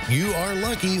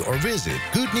 888-YOU-ARE-LUCKY or visit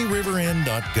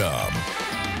KootenaiRiverInn.com.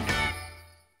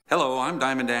 Hello, I'm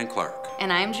Diamond Dan Clark.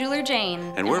 And I'm Jeweler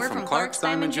Jane. And we're from Clark's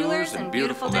Diamond Jewelers in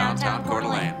beautiful downtown Coeur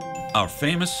d'Alene. Our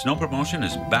famous snow promotion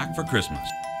is back for Christmas.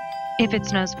 If it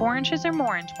snows 4 inches or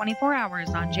more in 24 hours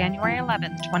on January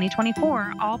 11th,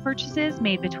 2024, all purchases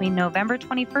made between November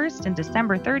 21st and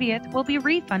December 30th will be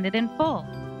refunded in full.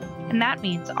 And that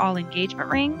means all engagement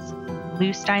rings,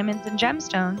 loose diamonds and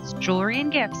gemstones, jewelry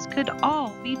and gifts could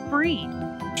all be free.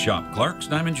 Shop Clark's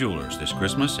Diamond Jewelers this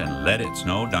Christmas and let it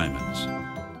snow diamonds.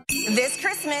 This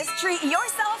Christmas, treat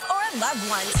yourself or a loved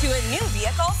one to a new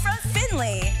vehicle from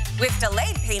Finley. With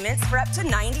delayed payments for up to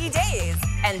 90 days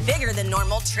and bigger than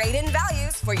normal trade-in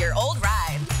values for your old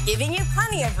ride, giving you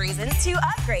plenty of reasons to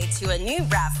upgrade to a new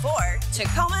RAV4,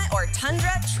 Tacoma, or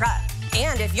Tundra truck.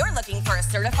 And if you're looking for a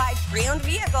certified pre-owned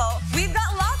vehicle, we've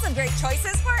got lots of great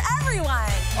choices for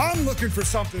everyone. I'm looking for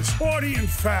something sporty and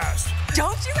fast.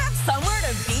 Don't you have somewhere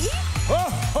to be? Ho,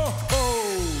 ho, ho!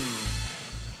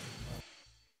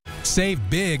 Save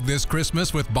big this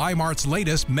Christmas with Bi-Mart's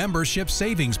latest membership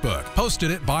savings book, posted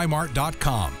at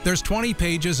Bi-Mart.com. There's 20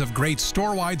 pages of great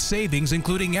store-wide savings,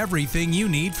 including everything you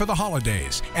need for the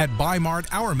holidays. At Bi-Mart,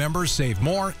 our members save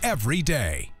more every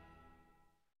day.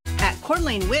 At Coeur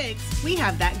d'Alene Wigs, we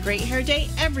have that great hair day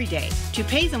every day.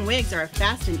 Toupees and wigs are a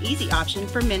fast and easy option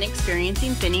for men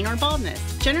experiencing thinning or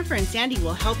baldness. Jennifer and Sandy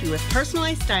will help you with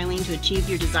personalized styling to achieve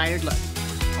your desired look.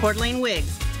 Coeur d'Alene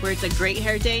Wigs, where it's a great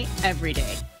hair day every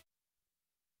day.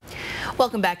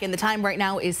 Welcome back in. The time right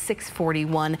now is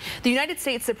 6:41. The United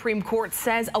States Supreme Court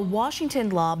says a Washington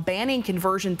law banning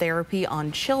conversion therapy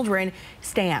on children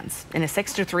stands. In a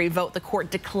 6-3 vote, the court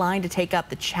declined to take up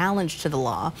the challenge to the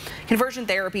law. Conversion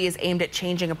therapy is aimed at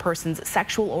changing a person's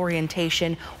sexual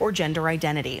orientation or gender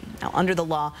identity. Now, under the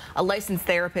law, a licensed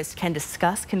therapist can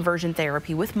discuss conversion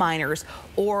therapy with minors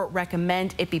or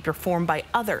recommend it be performed by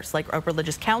others, like a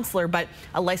religious counselor, but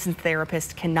a licensed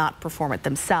therapist cannot perform it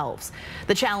themselves.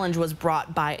 The challenge was brought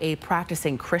by a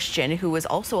practicing Christian who is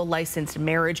also a licensed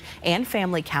marriage and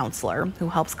family counselor who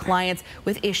helps clients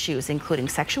with issues including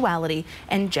sexuality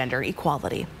and gender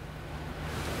equality.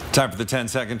 Time for the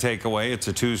 10-second takeaway. It's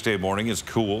a Tuesday morning. It's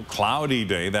cool, cloudy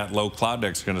day. That low cloud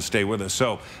deck's going to stay with us.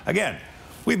 So again,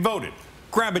 we voted.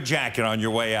 Grab a jacket on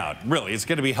your way out. Really, it's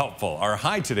going to be helpful. Our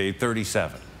high today,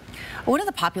 37. One of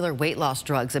the popular weight loss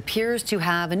drugs appears to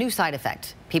have a new side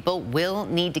effect. People will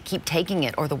need to keep taking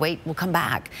it or the weight will come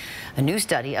back. A new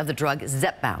study of the drug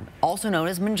Zepbound, also known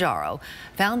as Mounjaro,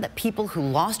 found that people who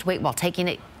lost weight while taking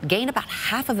it gain about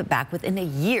half of it back within a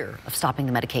year of stopping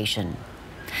the medication.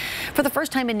 For the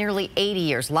first time in nearly 80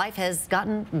 years, life has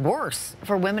gotten worse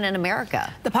for women in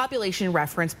America. The Population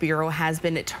Reference Bureau has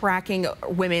been tracking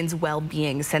women's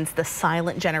well-being since the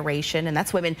silent generation, and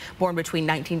that's women born between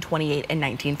 1928 and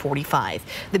 1945.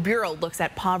 The Bureau looks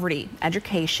at poverty,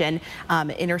 education,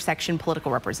 intersection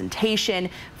political representation,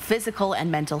 physical and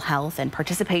mental health, and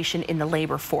participation in the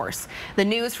labor force. The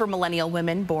news for millennial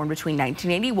women born between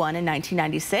 1981 and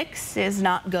 1996 is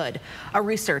not good. A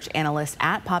research analyst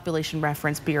at Population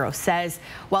Reference Bureau says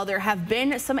while there have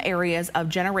been some areas of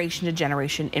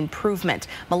generation-to-generation improvement,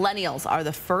 millennials are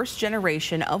the first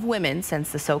generation of women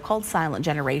since the so-called silent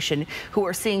generation who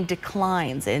are seeing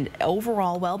declines in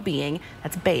overall well-being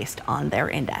that's based on their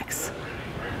index.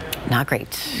 Not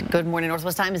great. Good morning.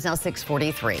 Northwest Time is now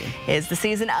 6:43. Is the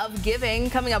season of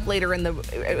giving coming up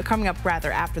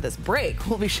after this break.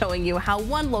 We'll be showing you how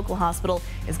one local hospital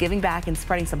is giving back and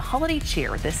spreading some holiday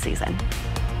cheer this season.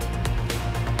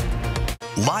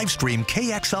 Live stream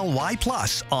KXLY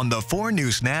Plus on the 4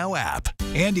 News Now app.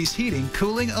 Andy's Heating,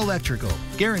 Cooling, Electrical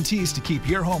guarantees to keep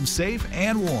your home safe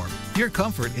and warm. Your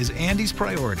comfort is Andy's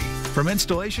priority. From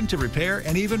installation to repair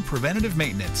and even preventative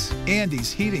maintenance.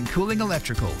 Andy's Heating, Cooling,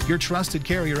 Electrical, your trusted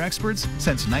Carrier experts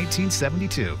since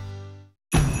 1972.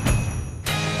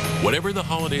 Whatever the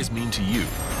holidays mean to you,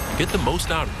 get the most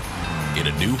out of them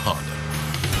in a new Honda.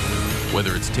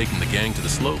 Whether it's taking the gang to the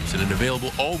slopes in an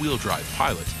available all-wheel drive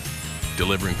Pilot,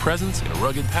 delivering presents in a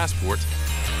rugged Passport,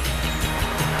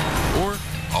 or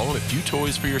all in a few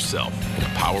toys for yourself in a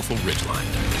powerful Ridgeline.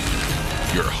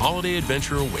 Your holiday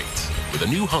adventure awaits with a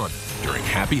new Honda during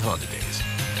Happy Honda Days.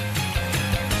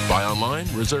 Buy online,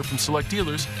 reserve from select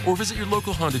dealers, or visit your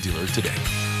local Honda dealer today.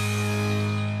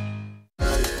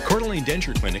 Coeur d'Alene Lane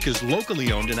Denture Clinic is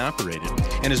locally owned and operated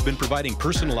and has been providing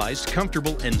personalized,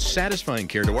 comfortable, and satisfying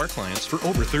care to our clients for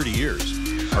over 30 years.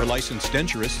 Our licensed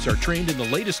denturists are trained in the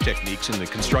latest techniques in the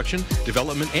construction,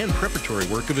 development, and preparatory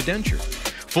work of a denture.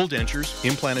 Full dentures,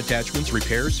 implant attachments,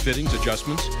 repairs, fittings,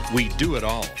 adjustments, we do it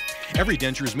all. Every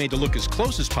denture is made to look as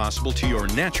close as possible to your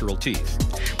natural teeth.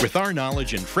 With our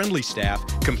knowledge and friendly staff,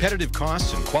 competitive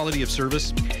costs, and quality of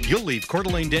service, you'll leave Coeur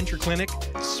d'Alene Denture Clinic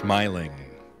smiling.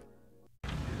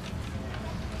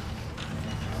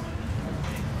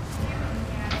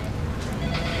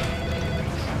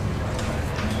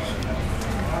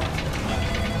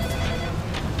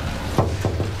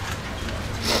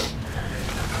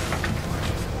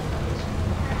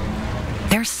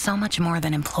 They're so much more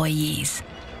than employees,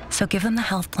 so give them the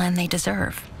health plan they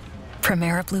deserve.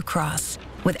 Premera Blue Cross,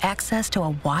 with access to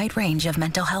a wide range of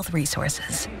mental health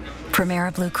resources.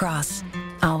 Premera Blue Cross,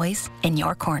 always in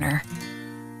your corner.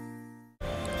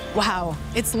 Wow,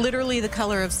 it's literally the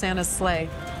color of Santa's sleigh.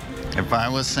 If I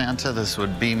was Santa, this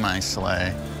would be my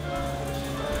sleigh.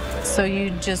 So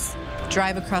you just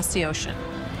drive across the ocean?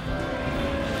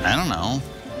 I don't know.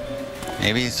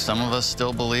 Maybe some of us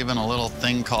still believe in a little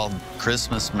thing called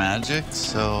Christmas magic,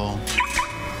 so...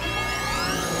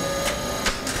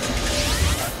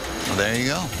 Well, there you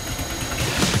go.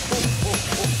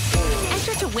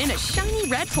 Enter to win a shiny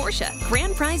red Porsche.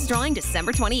 Grand prize drawing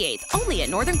December 28th, only at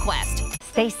Northern Quest.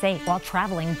 Stay safe while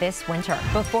traveling this winter.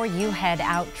 Before you head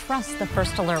out, trust the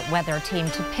First Alert weather team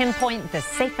to pinpoint the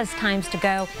safest times to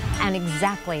go and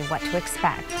exactly what to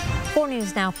expect. 4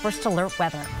 News Now First Alert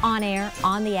weather on air,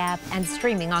 on the app, and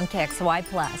streaming on KXLY+.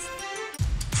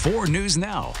 4 News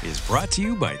Now is brought to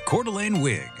you by Coeur d'Alene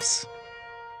Wigs.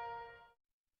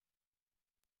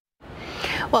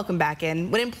 Welcome back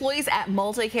in. When employees at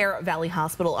Multicare Valley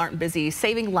Hospital aren't busy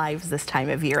saving lives this time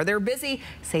of year, they're busy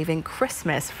saving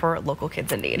Christmas for local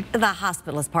kids in need. The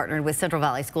hospital has partnered with Central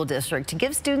Valley School District to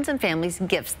give students and families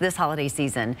gifts this holiday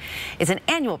season. It's an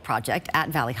annual project at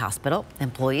Valley Hospital.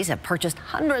 Employees have purchased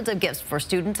hundreds of gifts for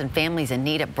students and families in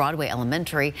need at Broadway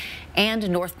Elementary and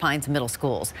North Pines Middle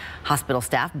Schools. Hospital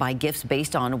staff buy gifts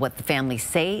based on what the families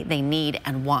say they need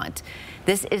and want.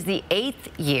 This is the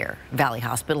 8th year Valley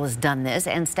Hospital has done this,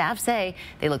 and staff say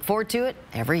they look forward to it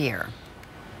every year.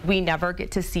 We never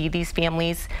get to see these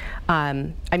families.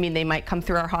 I mean, they might come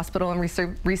through our hospital and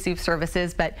receive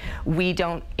services, but we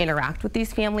don't interact with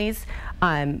these families.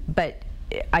 But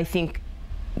I think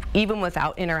even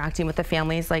without interacting with the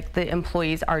families, like, the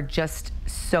employees are just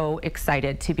so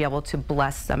excited to be able to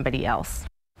bless somebody else.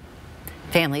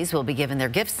 Families will be given their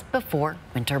gifts before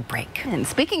winter break. And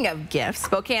speaking of gifts,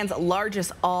 Spokane's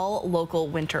largest all-local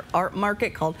winter art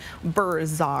market called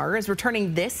Bazaar is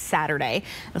returning this Saturday.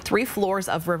 3 floors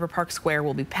of River Park Square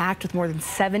will be packed with more than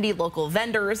 70 local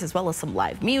vendors, as well as some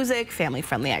live music,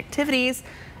 family-friendly activities,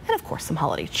 and of course some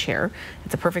holiday cheer.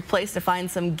 It's a perfect place to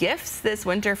find some gifts this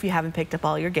winter if you haven't picked up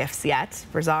all your gifts yet.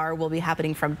 Bazaar will be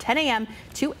happening from 10 a.m.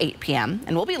 to 8 p.m.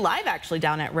 and we'll be live actually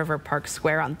down at River Park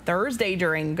Square on Thursday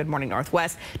during Good Morning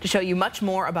Northwest to show you much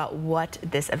more about what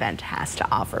this event has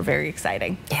to offer. Very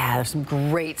exciting. Yeah, there's some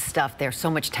great stuff there,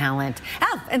 so much talent.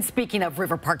 Oh, and speaking of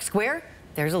River Park Square,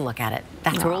 there's a look at it.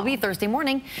 That's where we'll be Thursday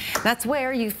morning. That's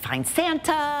where you find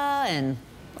Santa and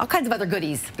all kinds of other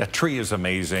goodies. That tree is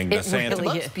amazing. It The Santa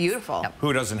really looks beautiful. Yep.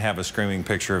 Who doesn't have a screaming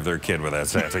picture of their kid with that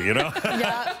Santa, you know?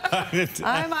 Yeah,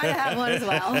 I might have one as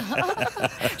well.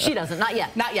 She doesn't, not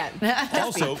yet. Not yet.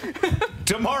 Also,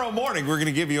 tomorrow morning, we're going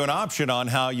to give you an option on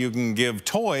how you can give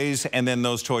toys, and then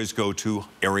those toys go to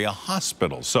area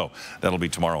hospitals. So that'll be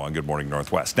tomorrow on Good Morning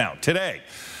Northwest. Now, today,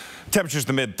 temperatures in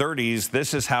the mid-30s.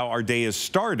 This is how our day is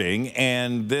starting,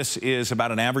 and this is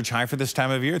about an average high for this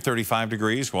time of year, 35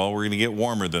 degrees. Well, we're going to get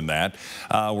warmer than that.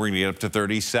 We're going to get up to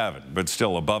 37, but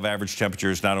still above average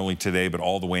temperatures not only today, but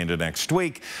all the way into next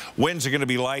week. Winds are going to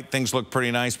be light. Things look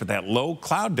pretty nice, but that low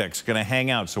cloud deck's going to hang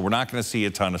out, so we're not going to see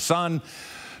a ton of sun.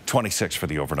 26 for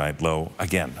the overnight low.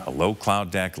 Again, a low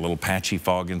cloud deck, a little patchy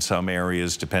fog in some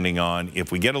areas, depending on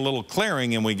if we get a little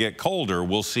clearing and we get colder,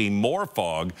 we'll see more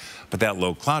fog. But that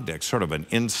low cloud deck, sort of an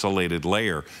insulated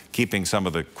layer, keeping some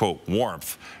of the, quote,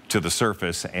 warmth to the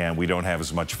surface, and we don't have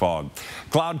as much fog.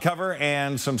 Cloud cover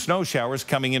and some snow showers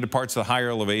coming into parts of the higher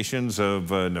elevations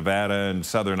of Nevada and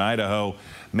southern Idaho,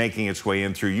 making its way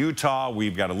in through Utah.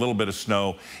 We've got a little bit of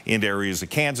snow into areas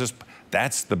of Kansas.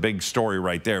 That's the big story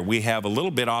right there. We have a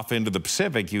little bit off into the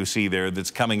Pacific, you see there, that's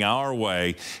coming our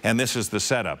way, and this is the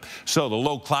setup. So the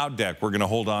low cloud deck we're going to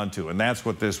hold on to, and that's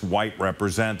what this white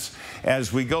represents.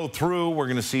 As we go through, we're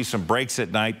going to see some breaks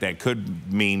at night. That could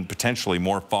mean potentially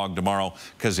more fog tomorrow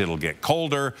because it'll get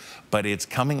colder, but it's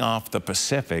coming off the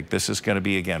Pacific. This is going to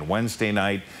be, again, Wednesday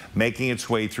night, making its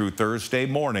way through Thursday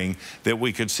morning, that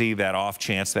we could see that off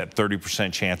chance, that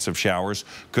 30% chance of showers.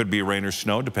 Could be rain or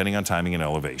snow, depending on timing and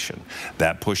elevation.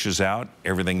 That pushes out,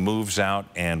 everything moves out,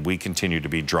 and we continue to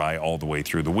be dry all the way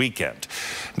through the weekend.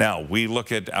 Now, we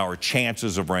look at our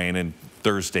chances of rain, and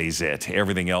Thursday's it.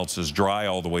 Everything else is dry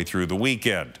all the way through the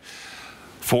weekend.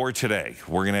 For today,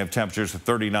 we're going to have temperatures of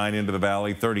 39 into the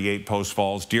valley, 38 Post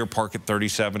Falls, Deer Park at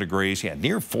 37 degrees,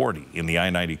 near 40 in the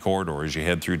I-90 corridor as you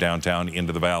head through downtown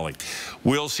into the valley.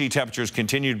 We'll see temperatures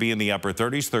continue to be in the upper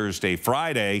 30s Thursday,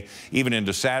 Friday, even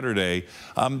into Saturday.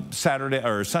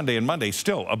 Sunday and Monday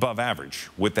still above average,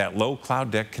 with that low cloud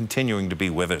deck continuing to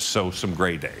be with us. So some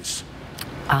gray days.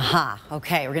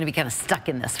 Okay, we're going to be kind of stuck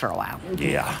in this for a while.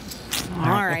 Yeah.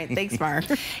 All right, thanks, Mark.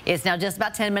 It's now just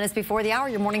about 10 minutes before the hour.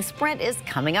 Your morning sprint is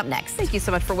coming up next. Thank you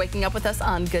so much for waking up with us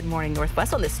on Good Morning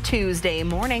Northwest on this Tuesday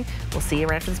morning. We'll see you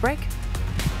right after this break.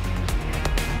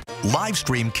 Live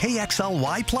stream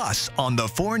KXLY Plus on the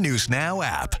 4 News Now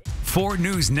app. 4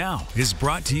 News Now is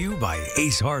brought to you by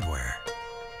Ace Hardware.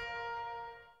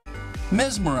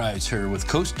 Mesmerize her with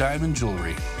Coast Diamond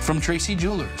Jewelry from Tracy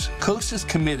Jewelers. Coast is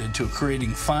committed to creating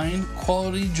fine,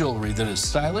 quality jewelry that is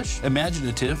stylish,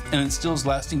 imaginative, and instills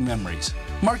lasting memories.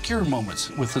 Mark your moments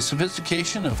with the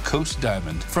sophistication of Coast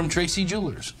Diamond from Tracy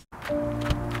Jewelers.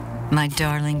 My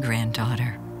darling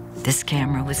granddaughter, this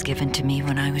camera was given to me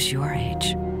when I was your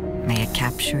age. May it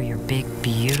capture your big,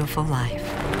 beautiful life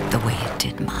the way it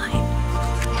did mine.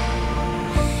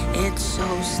 It's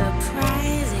so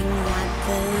surprising what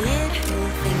the little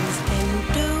things can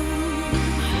do.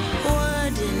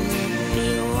 Wouldn't it be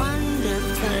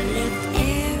wonderful if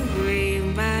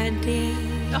everybody...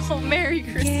 Oh, Merry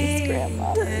Christmas,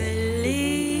 Grandma.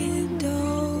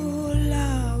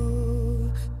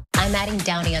 I'm adding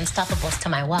Downy Unstoppables to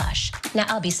my wash. Now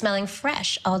I'll be smelling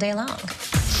fresh all day long.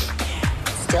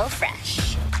 Still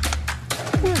fresh.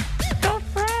 So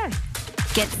fresh.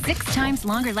 Get 6 times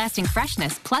longer lasting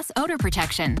freshness plus odor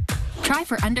protection. Try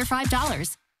for under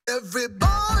 $5.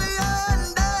 Everybody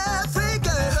and every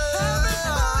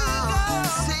girl,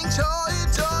 sing joy,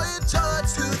 joy, joy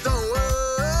to the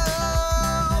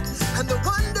world. And the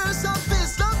wonders of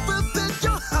His love will fill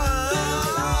your heart.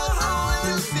 Oh,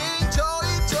 you sing joy,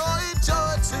 joy,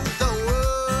 joy to the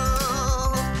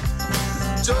world.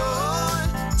 Joy,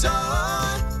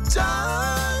 joy,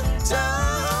 joy,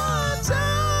 joy,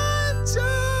 joy,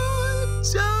 joy,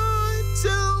 joy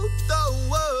to the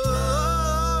world.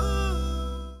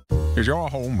 Is your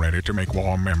home ready to make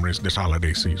warm memories this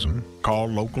holiday season? Call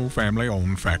local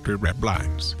family-owned Factory Rep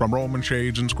Blinds. From Roman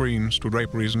shades and screens to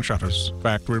draperies and shutters,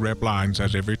 Factory Rep Blinds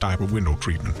has every type of window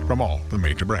treatment from all the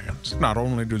major brands. Not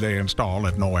only do they install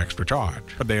at no extra charge,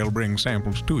 but they'll bring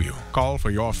samples to you. Call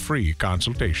for your free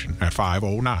consultation at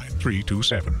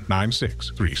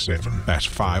 509-327-9637. That's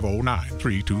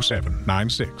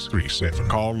 509-327-9637.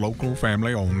 Call local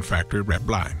family-owned Factory Rep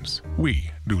Blinds. We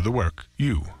do the work.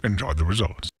 You enjoy the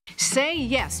results. Say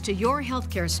yes to your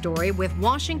healthcare story with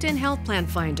Washington Health Plan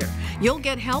Finder. You'll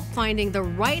get help finding the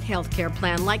right healthcare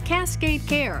plan like Cascade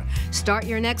Care. Start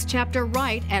your next chapter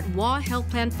right at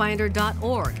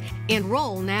wahealthplanfinder.org.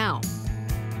 Enroll now.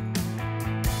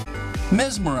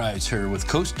 Mesmerize her with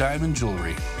Coast Diamond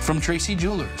Jewelry from Tracy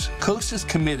Jewelers. Coast is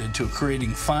committed to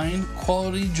creating fine,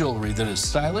 quality jewelry that is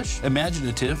stylish,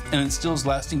 imaginative, and instills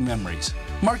lasting memories.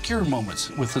 Mark your moments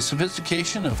with the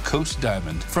sophistication of Coast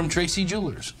Diamond from Tracy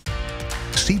Jewelers.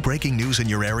 See breaking news in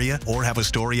your area or have a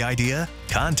story idea?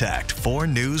 Contact 4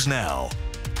 News Now.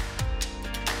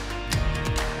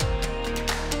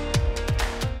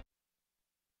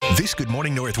 This Good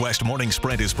Morning Northwest morning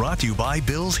sprint is brought to you by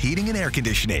Bill's Heating and Air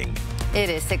Conditioning. It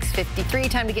is 6:53.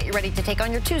 Time to get you ready to take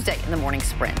on your Tuesday in the morning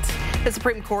sprint. The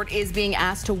Supreme Court is being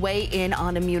asked to weigh in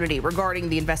on immunity regarding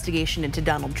the investigation into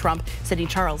Donald Trump. Sydney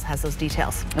Charles has those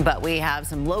details. But we have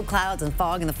some low clouds and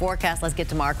fog in the forecast. Let's get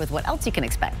to Mark with what else you can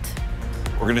expect.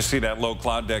 We're going to see that low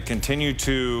cloud deck continue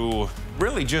to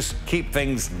really just keep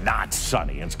things not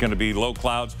sunny. It's going to be low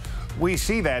clouds. We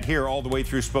see that here all the way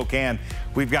through Spokane.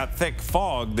 We've got thick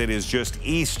fog that is just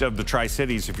east of the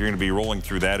Tri-Cities if you're going to be rolling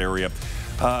through that area.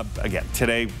 Again,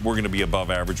 today we're going to be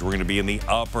above average. We're going to be in the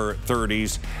upper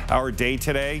 30s. Our day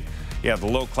today, yeah, the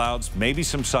low clouds, maybe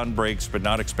some sun breaks, but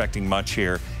not expecting much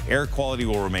here. Air quality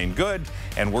will remain good,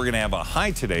 and we're going to have a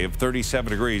high today of 37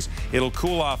 degrees. It'll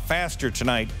cool off faster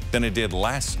tonight than it did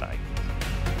last night.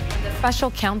 The special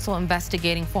counsel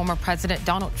investigating former President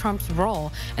Donald Trump's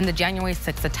role in the January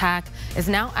 6th attack is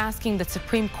now asking the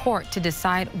Supreme Court to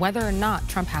decide whether or not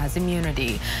Trump has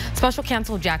immunity. Special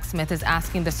counsel Jack Smith is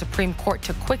asking the Supreme Court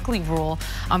to quickly rule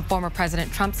on former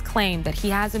President Trump's claim that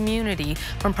he has immunity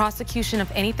from prosecution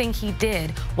of anything he did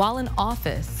while in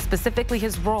office, specifically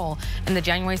his role in the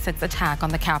January 6th attack on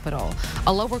the Capitol.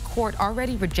 A lower court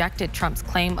already rejected Trump's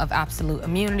claim of absolute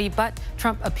immunity, but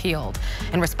Trump appealed.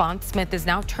 In response, Smith is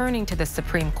now turning to the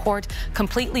Supreme Court,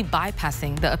 completely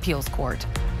bypassing the appeals court.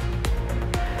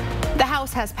 The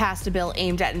House has passed a bill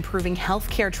aimed at improving health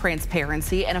care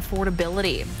transparency and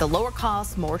affordability. The Lower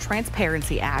Cost, More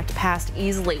Transparency Act passed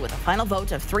easily with a final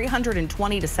vote of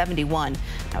 320 to 71.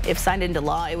 Now, if signed into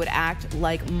law, it would act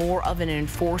like more of an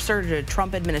enforcer to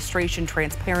Trump administration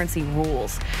transparency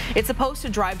rules. It's supposed to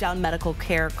drive down medical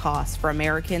care costs for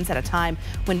Americans at a time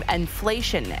when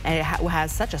inflation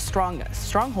has such a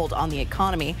stronghold on the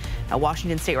economy. Now,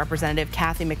 Washington State Representative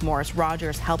Cathy McMorris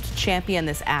Rodgers helped champion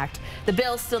this act. The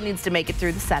bill still needs to make it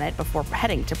through the Senate before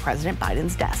heading to President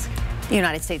Biden's desk. The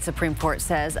United States Supreme Court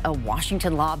says a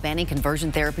Washington law banning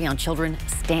conversion therapy on children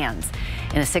stands.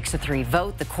 In a 6-3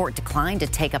 vote, the court declined to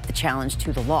take up the challenge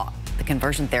to the law. The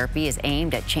conversion therapy is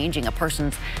aimed at changing a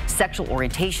person's sexual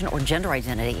orientation or gender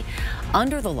identity.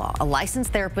 Under the law, a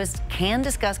licensed therapist can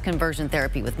discuss conversion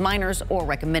therapy with minors or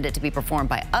recommend it to be performed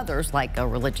by others, like a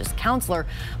religious counselor,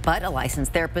 but a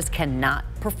licensed therapist cannot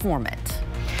perform it.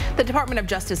 The Department of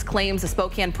Justice claims a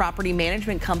Spokane property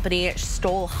management company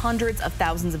stole hundreds of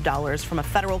thousands of dollars from a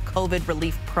federal COVID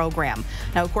relief program.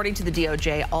 Now, according to the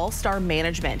DOJ, All-Star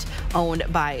Management, owned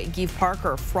by Give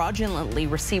Parker, fraudulently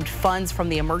received funds from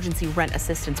the Emergency Rent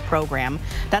Assistance Program.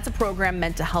 That's a program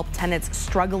meant to help tenants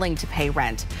struggling to pay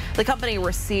rent. The company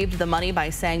received the money by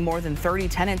saying more than 30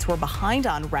 tenants were behind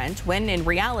on rent, when in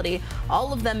reality,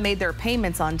 all of them made their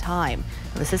payments on time.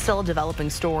 This is still a developing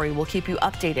story. We'll keep you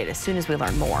updated as soon as we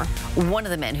learn more. One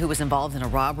of the men who was involved in a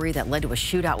robbery that led to a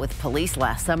shootout with police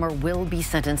last summer will be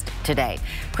sentenced today.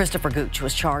 Christopher Gooch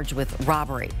was charged with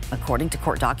robbery. According to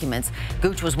court documents,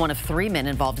 Gooch was one of 3 men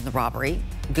involved in the robbery.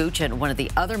 Gooch and one of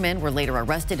the other men were later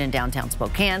arrested in downtown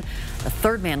Spokane. The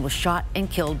third man was shot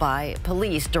and killed by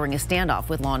police during a standoff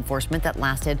with law enforcement that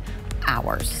lasted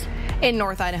hours. In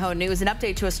North Idaho news, an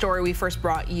update to a story we first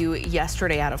brought you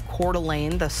yesterday out of Coeur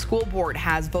d'Alene. The school board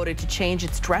has voted to change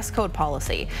its dress code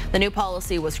policy. The new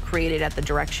policy was created at the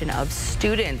direction of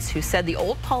students who said the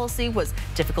old policy was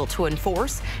difficult to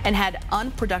enforce and had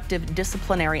unproductive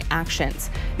disciplinary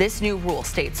actions. This new rule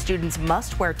states students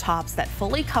must wear tops that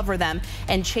fully cover them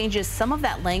and changes some of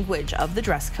that language of the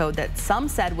dress code that some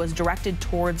said was directed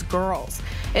towards girls.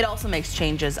 It also makes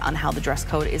changes on how the dress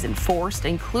code is enforced,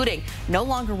 including no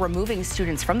longer removing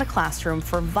students from the classroom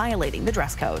for violating the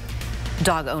dress code.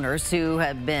 Dog owners who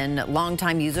have been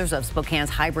longtime users of Spokane's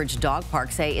Highbridge Dog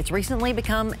Park say it's recently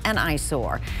become an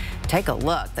eyesore. Take a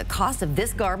look. The cost of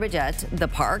this garbage at the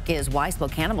park is why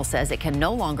Spokanimal says it can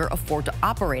no longer afford to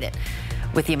operate it.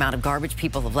 With the amount of garbage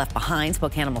people have left behind,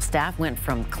 Spokanimal staff went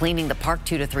from cleaning the park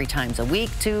 2 to 3 times a week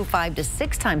to 5 to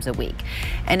 6 times a week.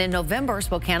 And in November,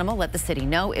 Spokanimal let the city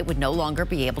know it would no longer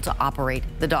be able to operate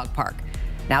the dog park.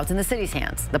 Now it's in the city's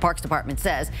hands. The Parks Department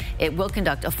says it will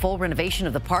conduct a full renovation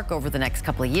of the park over the next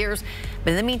couple of years.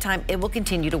 But in the meantime, it will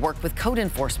continue to work with code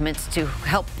enforcement to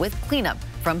help with cleanup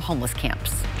from homeless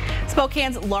camps.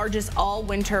 Spokane's largest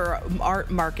all-winter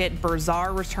art market,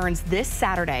 Bazaar, returns this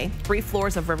Saturday. 3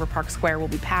 floors of River Park Square will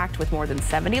be packed with more than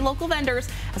 70 local vendors,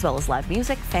 as well as live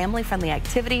music, family-friendly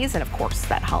activities, and of course,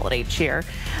 that holiday cheer.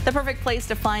 The perfect place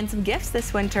to find some gifts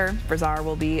this winter. Bazaar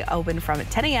will be open from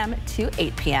 10 a.m. to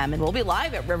 8 p.m. and we'll be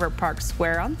live at River Park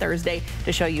Square on Thursday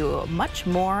to show you much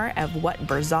more of what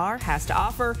Bazaar has to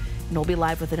offer. And we'll be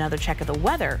live with another check of the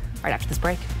weather right after this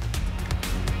break.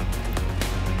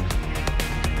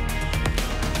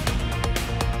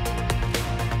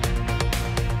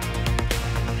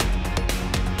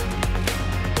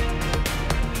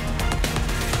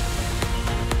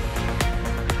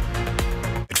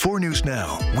 At 4 News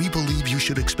Now, we believe you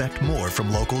should expect more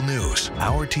from local news.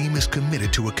 Our team is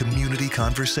committed to a community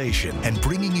conversation and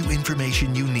bringing you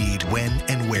information you need when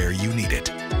and where you need it.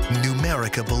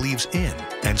 Numerica believes in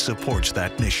and supports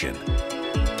that mission.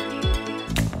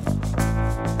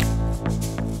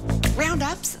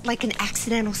 Roundup's like an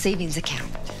accidental savings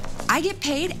account. I get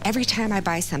paid every time I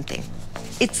buy something.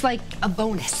 It's like a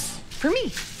bonus for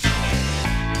me.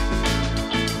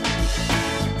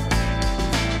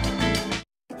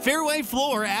 Fairway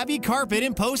Floor Abbey Carpet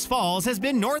in Post Falls has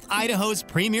been North Idaho's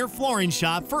premier flooring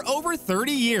shop for over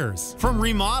 30 years. From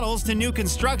remodels to new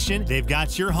construction, they've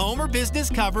got your home or business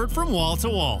covered from wall to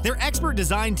wall. Their expert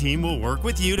design team will work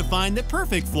with you to find the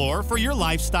perfect floor for your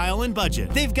lifestyle and budget.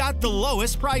 They've got the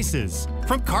lowest prices.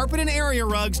 From carpet and area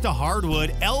rugs to hardwood,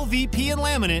 LVP and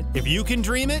laminate, if you can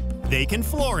dream it, they can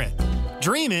floor it.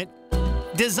 Dream it,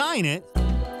 design it,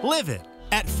 live it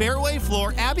at Fairway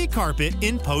Floor Abbey Carpet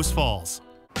in Post Falls.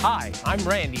 Hi, I'm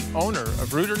Randy, owner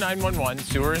of Rooter 911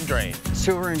 Sewer and Drain.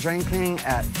 Sewer and drain cleaning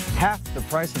at half the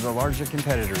price of the larger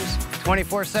competitors.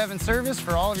 24/7 service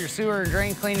for all of your sewer and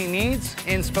drain cleaning needs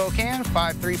in Spokane,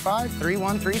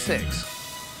 535-3136.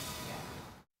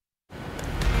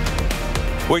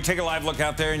 We take a live look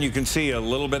out there and you can see a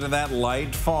little bit of that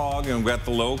light fog, and we've got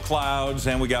the low clouds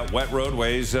and we got wet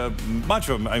roadways. Much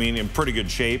of them, I mean, in pretty good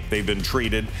shape. They've been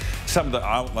treated. Some of the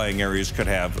outlying areas could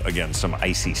have, again, some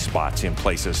icy spots in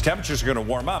places. Temperatures are going to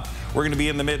warm up. We're going to be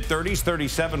in the mid-30s.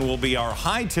 37 will be our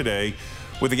high today,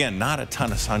 with, again, not a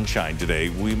ton of sunshine today.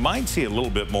 We might see a little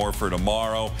bit more for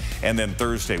tomorrow, and then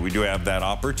Thursday we do have that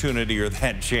opportunity or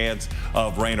that chance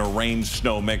of rain or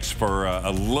rain-snow mix for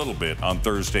a little bit on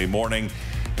Thursday morning.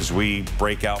 As we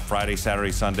break out Friday,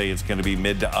 Saturday, Sunday, it's going to be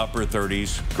mid to upper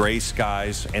 30s, gray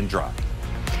skies, and dry.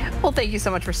 Well, thank you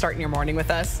so much for starting your morning with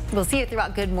us. We'll see you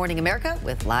throughout Good Morning America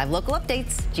with live local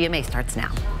updates. GMA starts now.